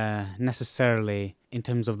register necessarily in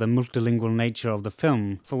terms of the multilingual nature of the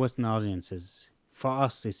film for Western audiences. For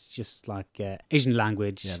us, it's just like Asian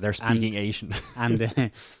language. Yeah, they're speaking Asian.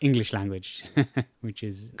 and English language, which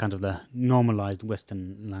is kind of the normalized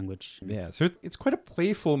Western language. Yeah, so it's quite a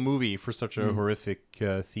playful movie for such a horrific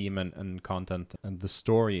theme and content. And the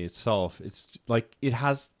story itself, it's like it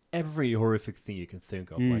has every horrific thing you can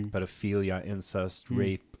think of, like pedophilia, incest,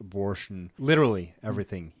 rape, abortion, literally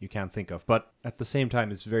everything you can think of. But at the same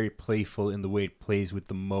time, it's very playful in the way it plays with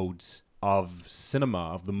the modes of cinema,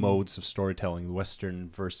 of the modes of storytelling,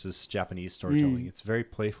 Western versus Japanese storytelling. It's very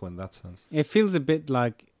playful in that sense. It feels a bit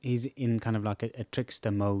like he's in kind of like a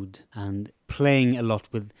trickster mode and playing a lot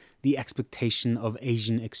with the expectation of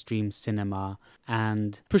Asian extreme cinema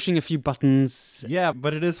and pushing a few buttons. Yeah,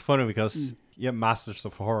 but it is funny because... Yeah, masters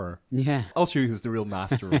of horror. Yeah. Elshie is the real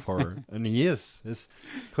master of horror. And he is. He's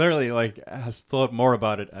clearly has thought more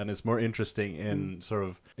about it and is more interesting in sort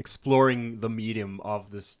of exploring the medium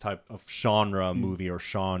of this type of genre movie or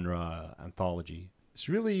genre anthology. It's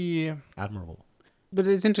really admirable. But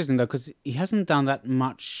it's interesting though, because he hasn't done that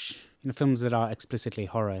much films that are explicitly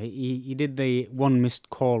horror. He did the One Missed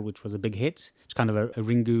Call, which was a big hit. It's kind of a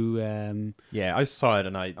Ringu... Yeah, I saw it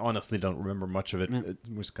and I honestly don't remember much of it. It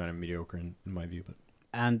was kind of mediocre in my view, but...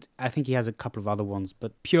 And I think he has a couple of other ones,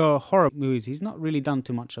 but pure horror movies, he's not really done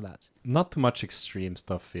too much of that. Not too much extreme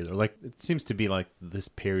stuff either. Like, it seems to be like this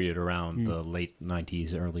period around the late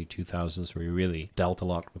 90s, early 2000s where he really dealt a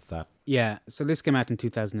lot with that. Yeah, so this came out in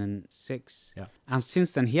 2006. Yeah. And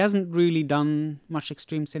since then, he hasn't really done much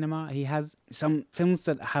extreme cinema. He has some films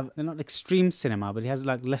that they're not extreme cinema, but he has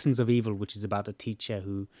like Lessons of Evil, which is about a teacher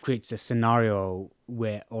who creates a scenario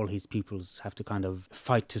where all his pupils have to kind of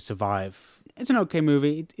fight to survive. It's an okay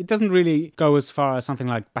movie. It doesn't really go as far as something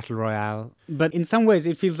like Battle Royale, but in some ways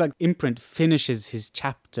it feels like Imprint finishes his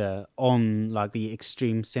chapter on like the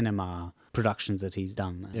extreme cinema productions that he's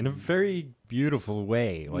done. In a very beautiful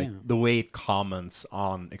way, like the way it comments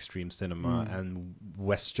on extreme cinema and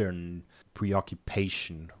Western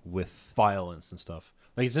preoccupation with violence and stuff.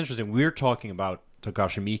 Like, it's interesting, we're talking about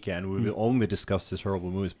Takashi Miike and we will only discuss his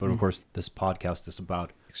horrible movies, but of course this podcast is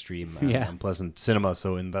about extreme and unpleasant cinema,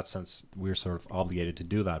 so in that sense we're sort of obligated to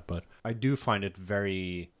do that. But I do find it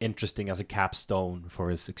very interesting as a capstone for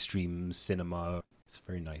his extreme cinema. It's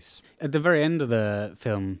very nice. At the very end of the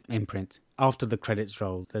film, Imprint, after the credits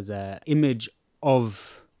roll, there's an image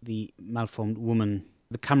of the malformed woman.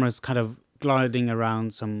 The camera's kind of gliding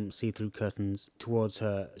around some see-through curtains towards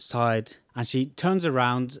her side, and she turns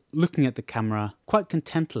around looking at the camera quite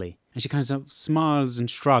contently, and she kind of smiles and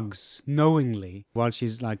shrugs knowingly while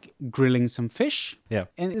she's like grilling some fish. Yeah.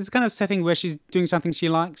 And it's kind of setting where she's doing something she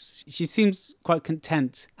likes. She seems quite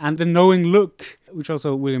content, and the knowing look, which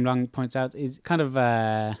also William Lang points out, is kind of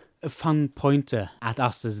a fun pointer at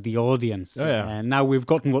us as the audience. Oh, yeah. Now we've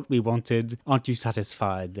gotten what we wanted. Aren't you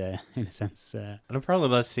satisfied, in a sense? And apparently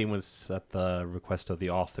that scene was at the request of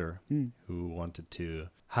the author who wanted to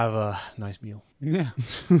have a nice meal. Yeah.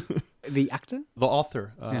 The actor? The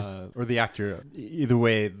author, or the actor. Either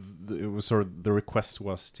way, it was sort of the request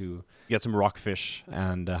was to get some rockfish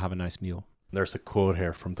and have a nice meal. There's a quote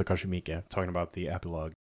here from Takashi Miike talking about the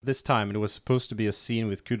epilogue. This time, it was supposed to be a scene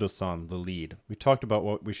with Kudo-san, the lead. We talked about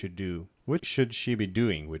what we should do. What should she be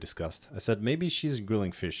doing, we discussed. I said, maybe she's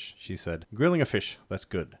grilling fish. She said, grilling a fish, that's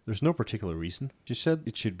good. There's no particular reason. She said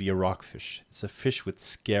it should be a rockfish. It's a fish with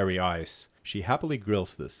scary eyes. She happily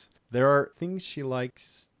grills this. There are things she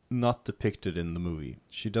likes not depicted in the movie.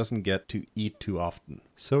 She doesn't get to eat too often.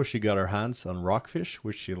 So she got her hands on rockfish,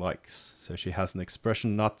 which she likes. So she has an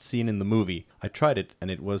expression not seen in the movie. I tried it, and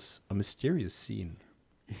it was a mysterious scene.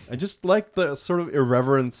 I just like the sort of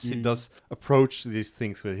irreverence he does approach these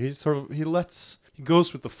things with. He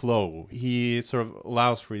goes with the flow. He sort of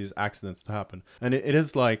allows for these accidents to happen. And it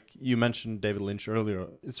is like you mentioned David Lynch earlier.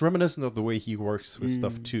 It's reminiscent of the way he works with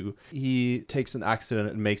stuff too. He takes an accident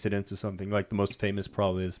and makes it into something. Like the most famous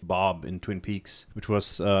probably is Bob in Twin Peaks, which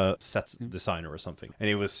was a set designer or something. And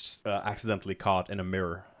he was accidentally caught in a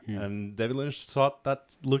mirror. And David Lynch thought that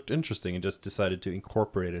looked interesting and just decided to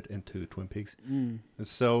incorporate it into Twin Peaks. And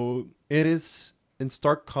so it is in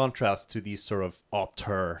stark contrast to these sort of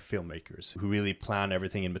auteur filmmakers who really plan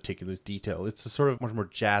everything in meticulous detail. It's a sort of much more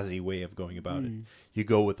jazzy way of going about it. You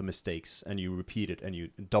go with the mistakes and you repeat it and you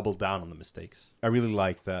double down on the mistakes. I really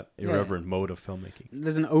like that irreverent mode of filmmaking.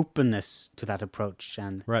 There's an openness to that approach,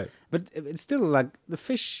 and right. But it's still like the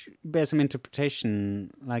fish bears some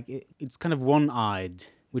interpretation. Like it's kind of one-eyed,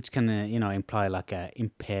 which can imply like a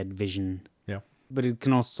impaired vision. Yeah. But it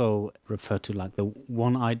can also refer to like the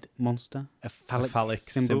one-eyed monster, a phallic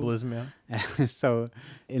symbolism, yeah. So,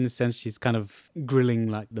 in a sense, she's kind of grilling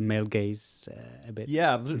like the male gaze a bit.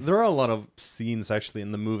 Yeah, there are a lot of scenes actually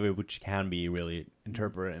in the movie which can be really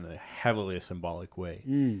interpreted in a heavily symbolic way.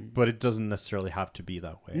 But it doesn't necessarily have to be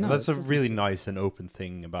that way. No, that's a really nice and open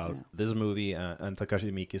thing about this movie and Takashi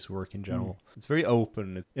Miike's work in general. It's very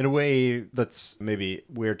open. In a way that's maybe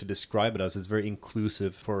weird to describe it as. It's very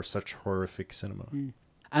inclusive for such horrific cinema.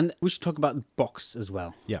 And we should talk about the box as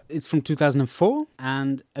well. Yeah. It's from 2004,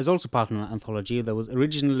 and as also part of an anthology, there was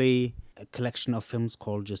originally a collection of films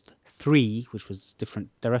called just 3, which was different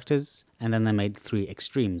directors, and then they made 3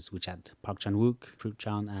 extremes, which had Park Chan-wook, Fruit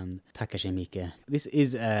Chan, and Takashi Miike. This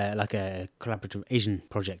is like a collaborative Asian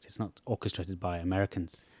project. It's not orchestrated by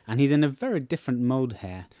Americans. And he's in a very different mode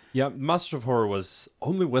here. Yeah, Master of Horror was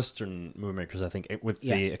only Western movie makers, I think, with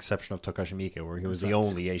the exception of Takashi Miike, where he was the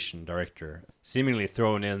only Asian director, seemingly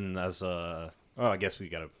thrown in as a... Oh, I guess we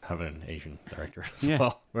gotta have an Asian director as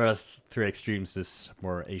well. Whereas 3 Extremes is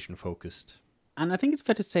more Asian-focused. And I think it's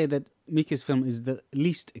fair to say that Miike's film is the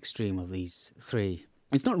least extreme of these 3.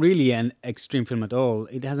 It's not really an extreme film at all.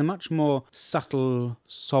 It has a much more subtle,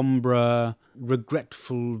 sombre,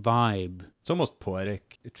 regretful vibe. It's almost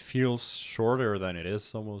poetic. It feels shorter than it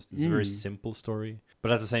is, almost. It's a very simple story.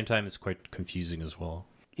 But at the same time, it's quite confusing as well.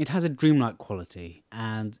 It has a dreamlike quality,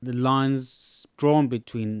 and the lines drawn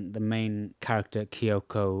between the main character,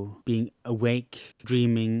 Kyoko, being awake,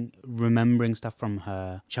 dreaming, remembering stuff from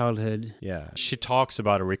her childhood. Yeah, she talks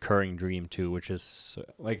about a recurring dream too, which is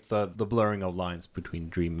like the blurring of lines between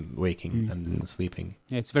dream, waking, and sleeping.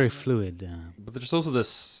 Yeah, it's very fluid. But there's also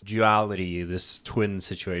this duality, this twin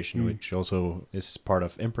situation, which also is part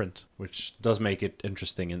of Imprint, which does make it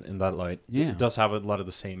interesting in that light. Yeah. It does have a lot of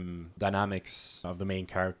the same dynamics of the main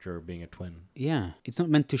character being a twin. Yeah, it's not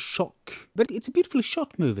meant to shock, but it's a beautifully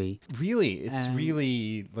shot movie. Really, it's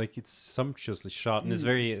really, like, it's sumptuously shot, and it's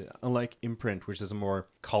very, unlike Imprint, which is a more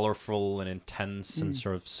colorful and intense and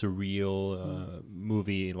sort of surreal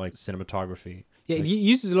movie, like cinematography. Yeah, it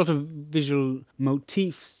uses a lot of visual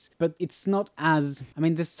motifs, but it's not as... I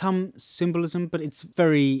mean, there's some symbolism, but it's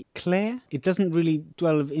very clear. It doesn't really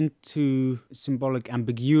delve into symbolic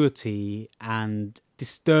ambiguity and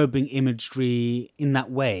disturbing imagery in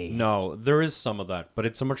that way. No, there is some of that, but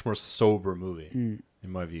it's a much more sober movie, in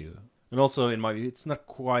my view. And also, in my view, it's not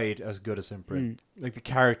quite as good as Imprint. Like, the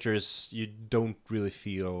characters, you don't really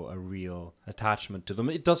feel a real attachment to them.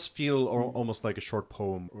 It does feel almost like a short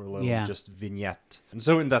poem or a little just vignette. And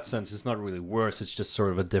so in that sense, it's not really worse. It's just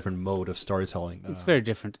sort of a different mode of storytelling. It's very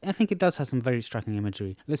different. I think it does have some very striking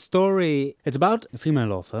imagery. The story, it's about a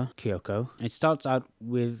female author, Kyoko. It starts out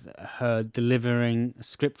with her delivering a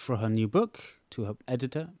script for her new book to her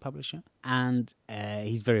editor, publisher, and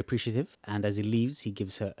he's very appreciative, and as he leaves he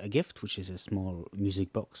gives her a gift, which is a small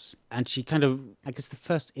music box. And she kind of, I guess the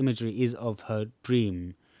first imagery is of her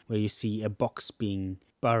dream, where you see a box being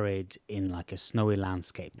buried in like a snowy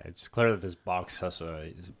landscape. It's clear that this box has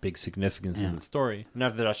a big significance in the story. And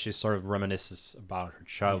after that, she sort of reminisces about her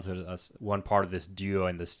childhood as one part of this duo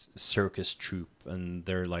in this circus troupe, and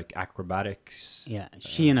they're like acrobatics. Yeah,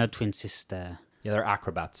 she and her twin sister. Yeah, they're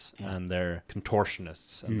acrobats and they're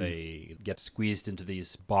contortionists, and they get squeezed into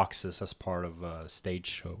these boxes as part of a stage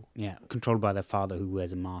show. Yeah, controlled by their father, who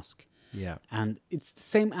wears a mask. Yeah. And it's the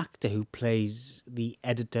same actor who plays the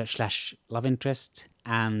editor/love interest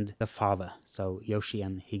and the father, so Yoshi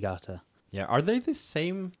and Higata. Yeah, are they the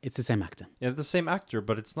same? It's the same actor. Yeah, the same actor,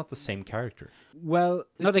 but it's not the same character. Well,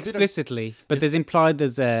 not explicitly, but there's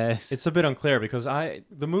a... It's a bit unclear, because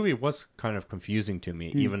the movie was kind of confusing to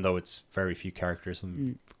me, even though it's very few characters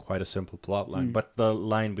and quite a simple plot line. But the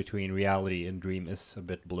line between reality and dream is a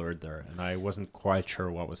bit blurred there, and I wasn't quite sure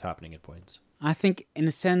what was happening at points. I think, in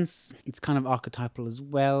a sense, it's kind of archetypal as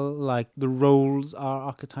well. Like, the roles are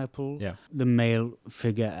archetypal. Yeah. The male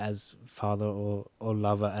figure as father or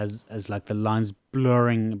lover, as like the lines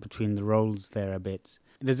blurring between the roles there a bit.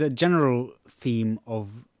 There's a general theme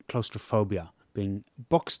of claustrophobia, being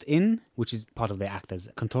boxed in, which is part of the act as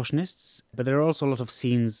contortionists. But there are also a lot of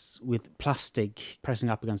scenes with plastic pressing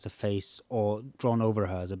up against her face or drawn over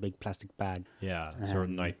her as a big plastic bag. Yeah, sort of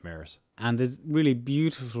nightmares. And there's really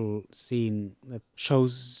beautiful scene that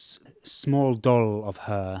shows a small doll of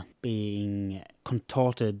her being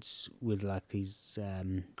contorted with like these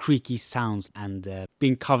creaky sounds and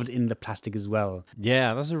being covered in the plastic as well.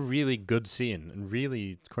 Yeah, that's a really good scene and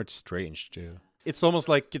really quite strange too. It's almost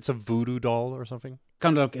like it's a voodoo doll or something.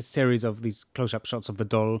 Kind of like a series of these close-up shots of the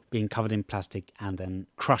doll being covered in plastic and then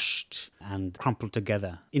crushed and crumpled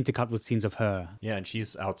together, intercut with scenes of her. Yeah, and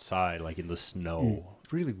she's outside, like in the snow.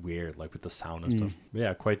 It's really weird, like with the sound and stuff. But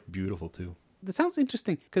yeah, quite beautiful too. The sound's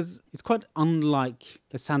interesting because it's quite unlike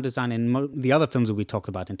the sound design in the other films that we talked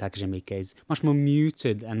about in Takashi Miike. It's much more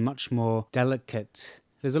muted and much more delicate.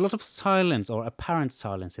 There's a lot of silence or apparent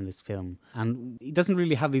silence in this film. And it doesn't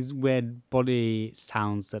really have these weird body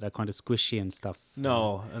sounds that are kind of squishy and stuff.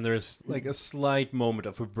 No, and there's like a slight moment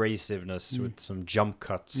of abrasiveness with some jump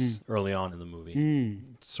cuts early on in the movie.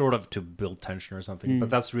 Sort of to build tension or something.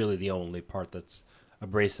 But that's really the only part that's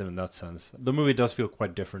abrasive in that sense. The movie does feel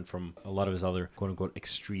quite different from a lot of his other quote-unquote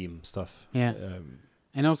extreme stuff. Yeah.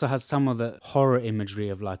 And also has some of the horror imagery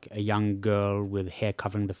of like a young girl with hair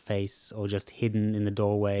covering the face or just hidden in the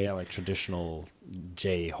doorway. Yeah, like traditional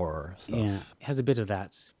J horror stuff. Yeah, it has a bit of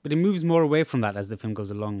that. But it moves more away from that as the film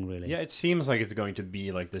goes along, really. Yeah, it seems like it's going to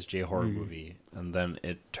be like this J horror movie. And then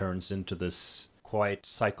it turns into this quite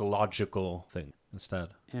psychological thing instead.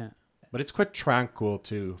 Yeah. But it's quite tranquil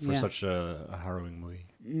too for such a harrowing movie.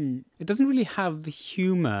 It doesn't really have the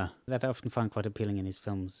humor that I often find quite appealing in his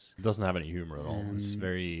films. It doesn't have any humor at all. It's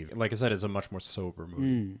very, like I said, it's a much more sober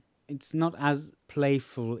movie. It's not as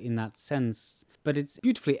playful in that sense, but it's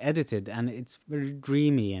beautifully edited and it's very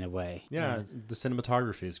dreamy in a way. Yeah, the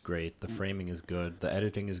cinematography is great. The framing is good. The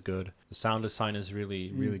editing is good. The sound design is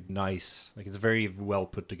really, really nice. Like it's very well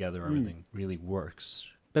put together. Everything really works.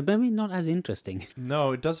 But maybe not as interesting.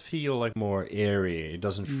 No, it does feel like more airy. It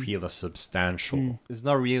doesn't feel as substantial. It's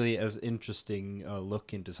not really as interesting a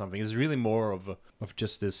look into something. It's really more of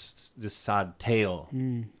just this sad tale.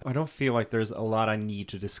 I don't feel like there's a lot I need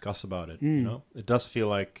to discuss about it. You know, it does feel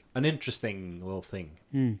like an interesting little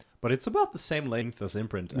thing. But it's about the same length as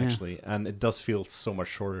Imprint actually, and it does feel so much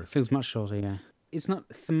shorter. It feels much shorter, yeah. It's not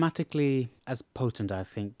thematically as potent, I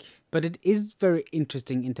think, but it is very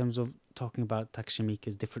interesting in terms of talking about Takashi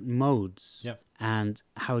Miike's different modes and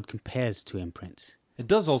how it compares to Imprint. It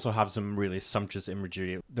does also have some really sumptuous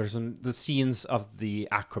imagery. There's the scenes of the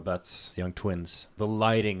acrobats, the young twins, the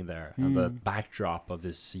lighting there, and the backdrop of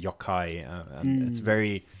this yokai, and it's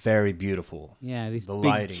very, very beautiful. Yeah, these the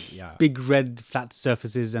lighting, big red flat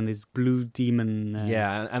surfaces and this blue demon.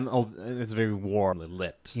 And it's very warmly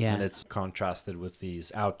lit. Yeah. And it's contrasted with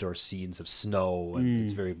these outdoor scenes of snow, and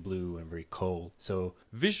it's very blue and very cold. So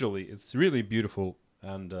visually, it's really beautiful.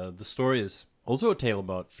 And the story is also a tale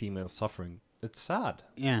about female suffering. It's sad.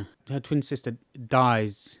 Yeah. Her twin sister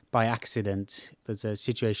dies by accident. There's a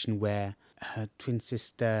situation where her twin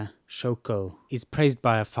sister, Shoko, is praised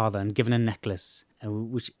by her father and given a necklace,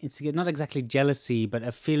 which is not exactly jealousy, but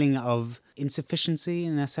a feeling of insufficiency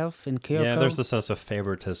in herself, in Kyoko. Yeah, there's the sense of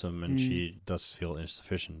favoritism, and she does feel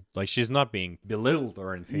insufficient. Like, she's not being belittled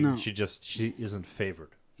or anything. No. She isn't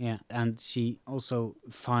favored. Yeah, and she also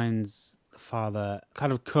finds the father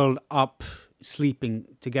kind of curled up, sleeping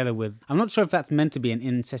together with... I'm not sure if that's meant to be an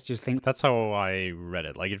incestuous thing. That's how I read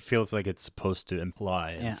it. Like, it feels like it's supposed to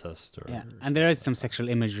imply incest. And there is some sexual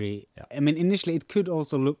imagery. Yeah. I mean, initially it could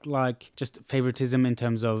also look like just favoritism in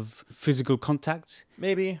terms of physical contact.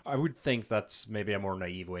 Maybe. I would think that's maybe a more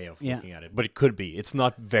naive way of looking at it. But it could be. It's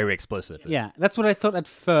not very explicit. Yeah, that's what I thought at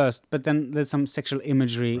first. But then there's some sexual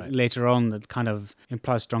imagery later on that kind of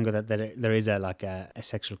implies stronger that there is a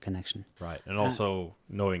sexual connection. Right. And also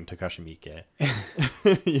knowing Takashi Miike,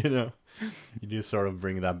 you know, you do sort of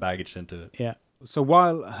bring that baggage into it. Yeah. So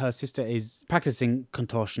while her sister is practicing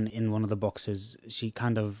contortion in one of the boxes, she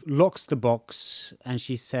kind of locks the box and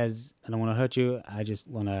she says, I don't want to hurt you, I just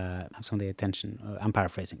want to have some of the attention. I'm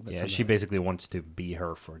paraphrasing. But She basically wants to be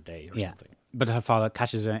her for a day or something. But her father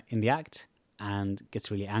catches her in the act and gets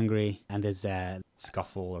really angry, and there's a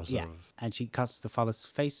scuffle or sort of. And she cuts the father's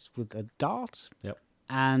face with a dart. Yep.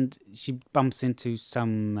 And she bumps into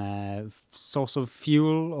some source of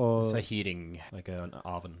fuel or... It's a heating, like an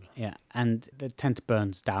oven. Yeah, and the tent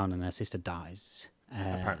burns down and her sister dies.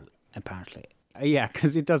 Apparently. Yeah,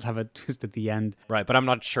 because it does have a twist at the end. Right, but I'm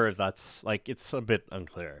not sure if that's, like, it's a bit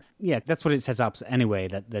unclear. Yeah, that's what it sets up anyway,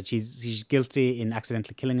 that she's guilty in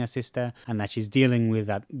accidentally killing her sister and that she's dealing with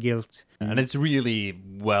that guilt. And it's really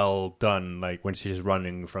well done, like, when she's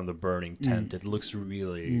running from the burning tent. It looks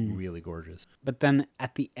really, really gorgeous. But then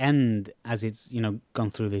at the end, as it's,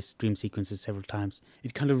 gone through these dream sequences several times,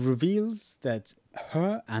 it kind of reveals that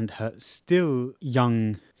her and her still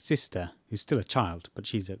young sister, who's still a child, but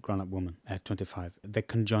she's a grown-up woman at 25, they're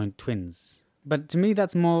conjoined twins. But to me,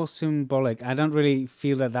 that's more symbolic. I don't really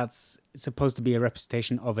feel that that's supposed to be a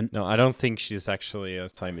representation of an... No, I don't think she's actually a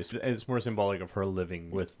Siamese. It's more symbolic of her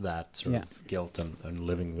living with that sort of guilt and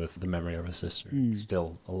living with the memory of her sister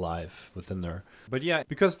still alive within her. But yeah,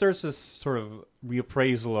 because there's this sort of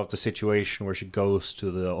reappraisal of the situation where she goes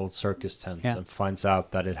to the old circus tent and finds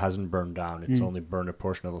out that it hasn't burned down. It's only burned a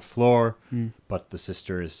portion of the floor, but the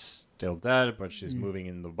sister is still dead, but she's moving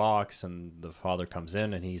in the box, and the father comes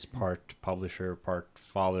in, and he's part publisher, part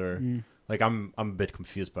father. Like, I'm a bit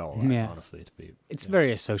confused by all that, honestly. It's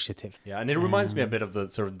very associative. Yeah, and it reminds me a bit of the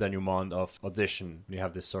sort of denouement of Audition. You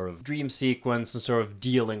have this sort of dream sequence and sort of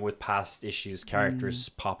dealing with past issues, characters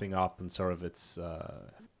popping up, and sort of it's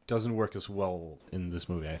doesn't work as well in this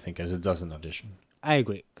movie, I think, as it does in Audition. I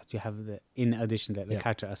agree, because you have in addition the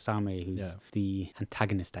character Asami, who's the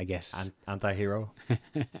antagonist, I guess. Anti-hero.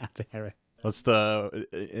 Anti-hero. What's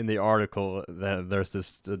in the article, there's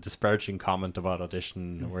this disparaging comment about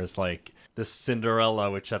Audition where it's like, this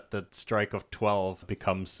Cinderella, which at the strike of 12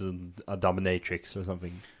 becomes a dominatrix or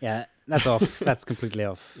something. Yeah, that's off. That's completely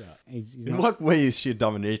off. Yeah. He's in what way is she a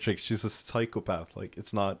dominatrix? She's a psychopath. Like,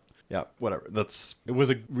 it's not... Yeah, whatever. It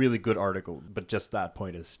was a really good article, but just that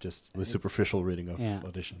point is just the superficial reading of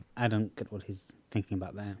Audition. I don't get what he's thinking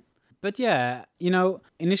about there. But yeah,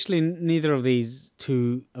 initially neither of these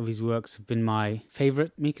two of his works have been my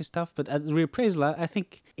favorite Miike stuff, but at reappraisal, I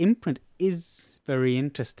think Imprint is very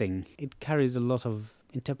interesting. It carries a lot of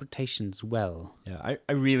interpretations well. Yeah,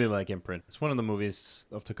 I really like Imprint. It's one of the movies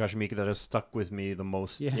of Takashi Miike that has stuck with me the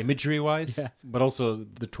most imagery-wise, but also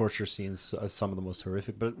the torture scenes are some of the most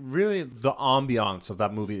horrific. But really, the ambiance of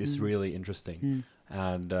that movie is really interesting.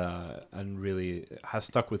 And really has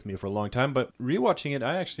stuck with me for a long time. But rewatching it,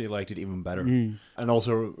 I actually liked it even better. And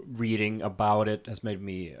also reading about it has made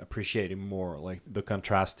me appreciate it more, like the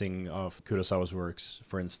contrasting of Kurosawa's works,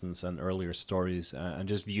 for instance, and earlier stories, and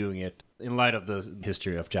just viewing it in light of the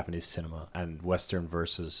history of Japanese cinema and Western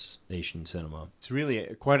versus Asian cinema. It's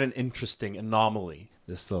really quite an interesting anomaly,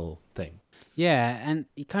 this little thing. Yeah, and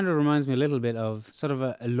it kind of reminds me a little bit of sort of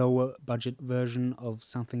a lower budget version of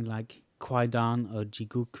something like Kwaidan or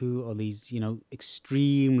Jigoku, or these,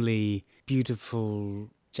 extremely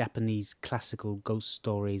beautiful Japanese classical ghost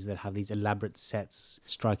stories that have these elaborate sets,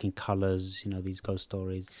 striking colors, these ghost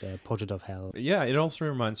stories, Portrait of Hell. Yeah, it also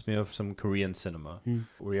reminds me of some Korean cinema,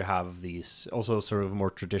 where you have these also sort of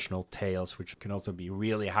more traditional tales, which can also be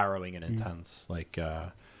really harrowing and intense, like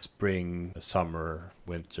spring, summer,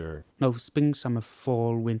 winter. No, spring, summer,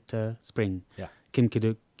 fall, winter, spring. Yeah. Kim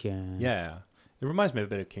Ki-duk. Yeah. It reminds me a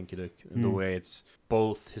bit of Kim Ki-duk in the way it's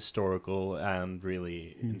both historical and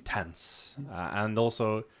really intense, and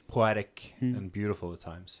also poetic and beautiful at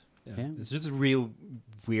times. Yeah. It's just a real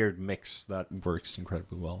weird mix that works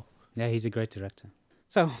incredibly well. Yeah, he's a great director.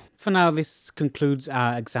 So, for now, this concludes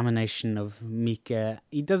our examination of Miike.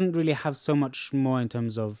 He doesn't really have so much more in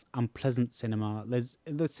terms of unpleasant cinema. There's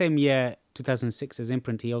the same year, 2006, as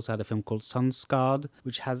Imprint, he also had a film called Sunscarred,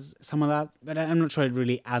 which has some of that, but I'm not sure it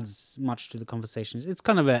really adds much to the conversations. It's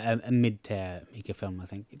kind of a mid-tier Miike film, I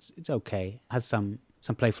think. It's okay. It has some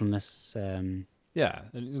playfulness. Yeah,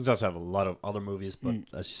 it does have a lot of other movies, but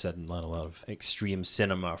as you said, not a lot of extreme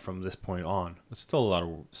cinema from this point on. But still a lot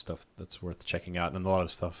of stuff that's worth checking out, and a lot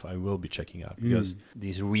of stuff I will be checking out, because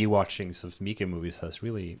these rewatchings of Miike movies has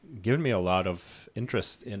really given me a lot of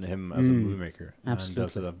interest in him as a movie maker. Absolutely. And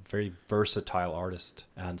as a very versatile artist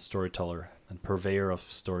and storyteller and purveyor of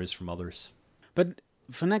stories from others. But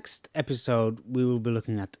for next episode, we will be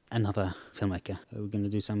looking at another filmmaker. We're going to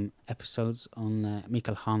do some episodes on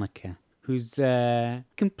Mikael Haneke, who's a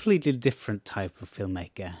completely different type of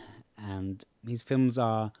filmmaker. And his films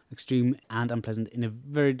are extreme and unpleasant in a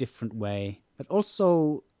very different way, but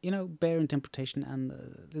also, bear interpretation, and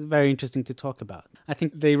they're very interesting to talk about. I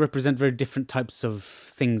think they represent very different types of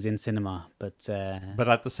things in cinema, but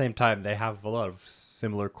at the same time, they have a lot of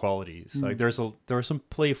similar qualities. Like there's some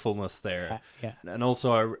playfulness there, and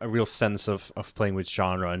also a real sense of playing with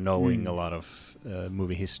genre and knowing a lot of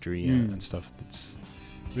movie history and stuff. That's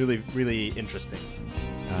really, really interesting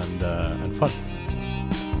and fun.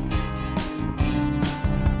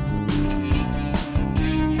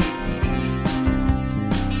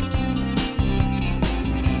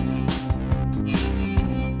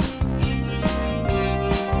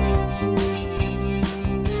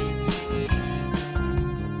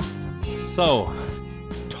 So,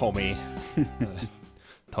 Tommy,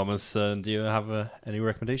 Thomas, do you have any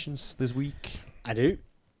recommendations this week? I do.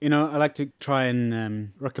 I like to try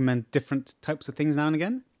and recommend different types of things now and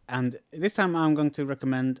again. And this time I'm going to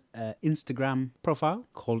recommend an Instagram profile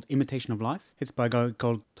called Imitation of Life. It's by a guy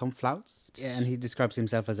called Tom Flouts. Yeah, and he describes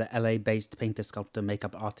himself as a LA-based painter, sculptor,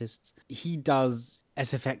 makeup artist. He does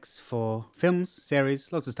SFX for films,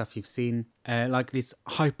 series, lots of stuff you've seen, like these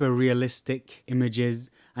hyper-realistic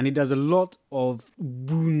images. And he does a lot of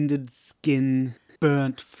wounded skin,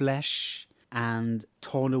 burnt flesh, and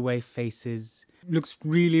torn away faces. Looks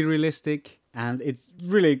really realistic. And it's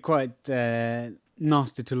really quite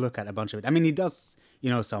nasty to look at, a bunch of it. I mean, he does,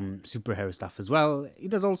 some superhero stuff as well. He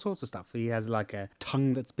does all sorts of stuff. He has like a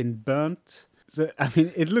tongue that's been burnt. So, I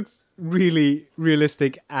mean, it looks really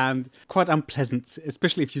realistic and quite unpleasant,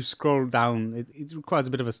 especially if you scroll down. It requires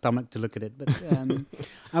a bit of a stomach to look at it. But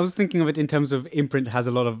I was thinking of it in terms of Imprint has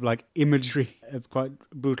a lot of like imagery. It's quite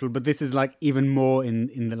brutal. But this is like even more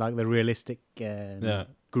in the like the realistic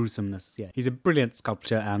gruesomeness. Yeah, he's a brilliant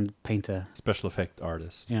sculptor and painter, special effect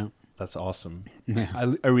artist. Yeah, that's awesome.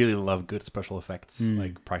 Yeah, I really love good special effects,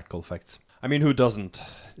 like practical effects. I mean, who doesn't?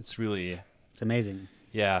 It's amazing.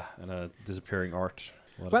 Yeah, and disappearing art.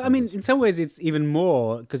 Well, I mean, in some ways it's even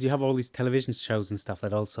more because you have all these television shows and stuff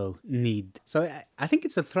that also need. So I think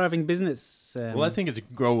it's a thriving business. Well, I think it's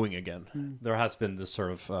growing again. There has been this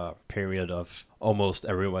sort of period of almost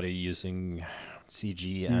everybody using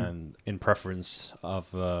CG and in preference of,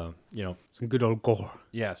 some good old gore.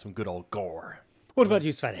 Yeah, some good old gore. What about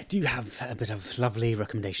you, Sverre? Do you have a bit of lovely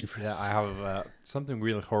recommendation for us? Yeah, I have something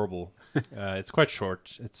really horrible. It's quite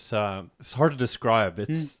short. It's hard to describe.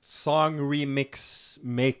 It's song remix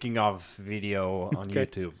making of video on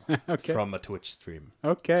YouTube from a Twitch stream.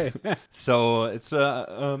 Okay. So it's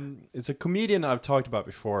a comedian I've talked about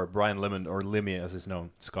before, Brian Limond, or Limmy as he's known,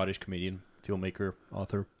 Scottish comedian, filmmaker,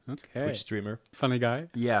 author. Okay. Twitch streamer. Funny guy.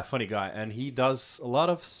 Yeah, funny guy. And he does a lot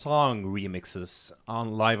of song remixes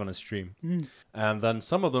live on his stream. And then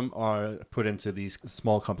some of them are put into these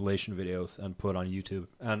small compilation videos and put on YouTube.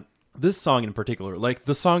 And this song in particular, like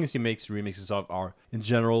the songs he makes remixes of are in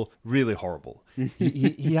general really horrible.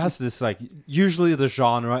 he has this like, usually the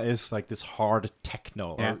genre is like this hard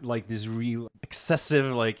techno or like this real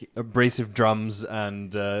excessive like abrasive drums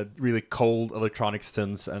and really cold electronic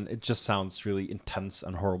synths, and it just sounds really intense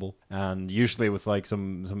and horrible, and usually with like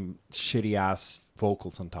some shitty ass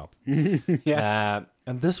vocals on top.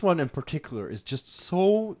 And this one in particular is just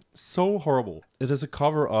so horrible. It is a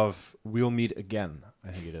cover of We'll Meet Again,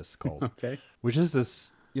 I think it is called. Okay. Which is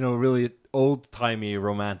this, really old-timey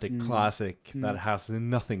romantic classic that has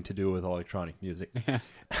nothing to do with electronic music. Yeah.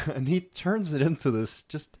 And he turns it into this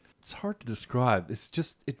it's hard to describe.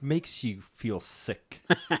 It makes you feel sick.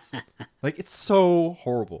 Like, it's so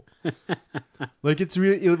horrible. Like, it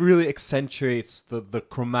really accentuates the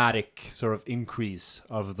chromatic sort of increase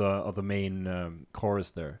of the main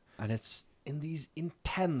chorus there. And it's in these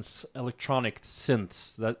intense electronic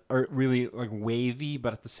synths that are really like wavy,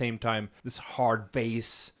 but at the same time, this hard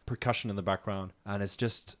bass percussion in the background. And it's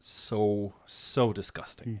just so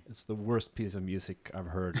disgusting. It's the worst piece of music I've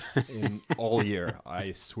heard in all year.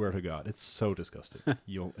 I swear to God, it's so disgusting.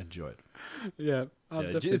 You'll enjoy it. Yeah.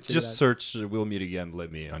 Just search We'll Meet Again,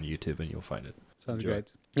 Lemmy on YouTube, and you'll find it. Sounds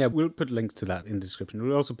great. Yeah, we'll put links to that in the description.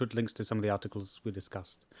 We'll also put links to some of the articles we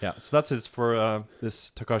discussed. Yeah, so that's it for this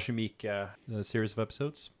Takashi Miike series of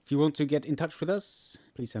episodes. If you want to get in touch with us,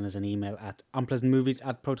 please send us an email at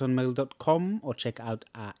unpleasantmovies@protonmail.com or check out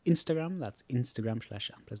our Instagram. That's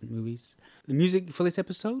Instagram/unpleasantmovies. The music for this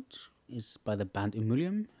episode is by the band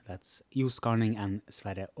Umulium. That's Jo Skarning and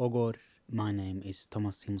Sverre Ågård. My name is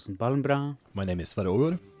Thomas Simonsen Ballenbra. My name is Sverre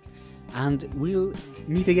Ågård. And we'll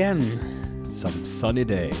meet again. Some sunny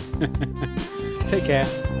day. Take care.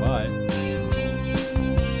 Bye.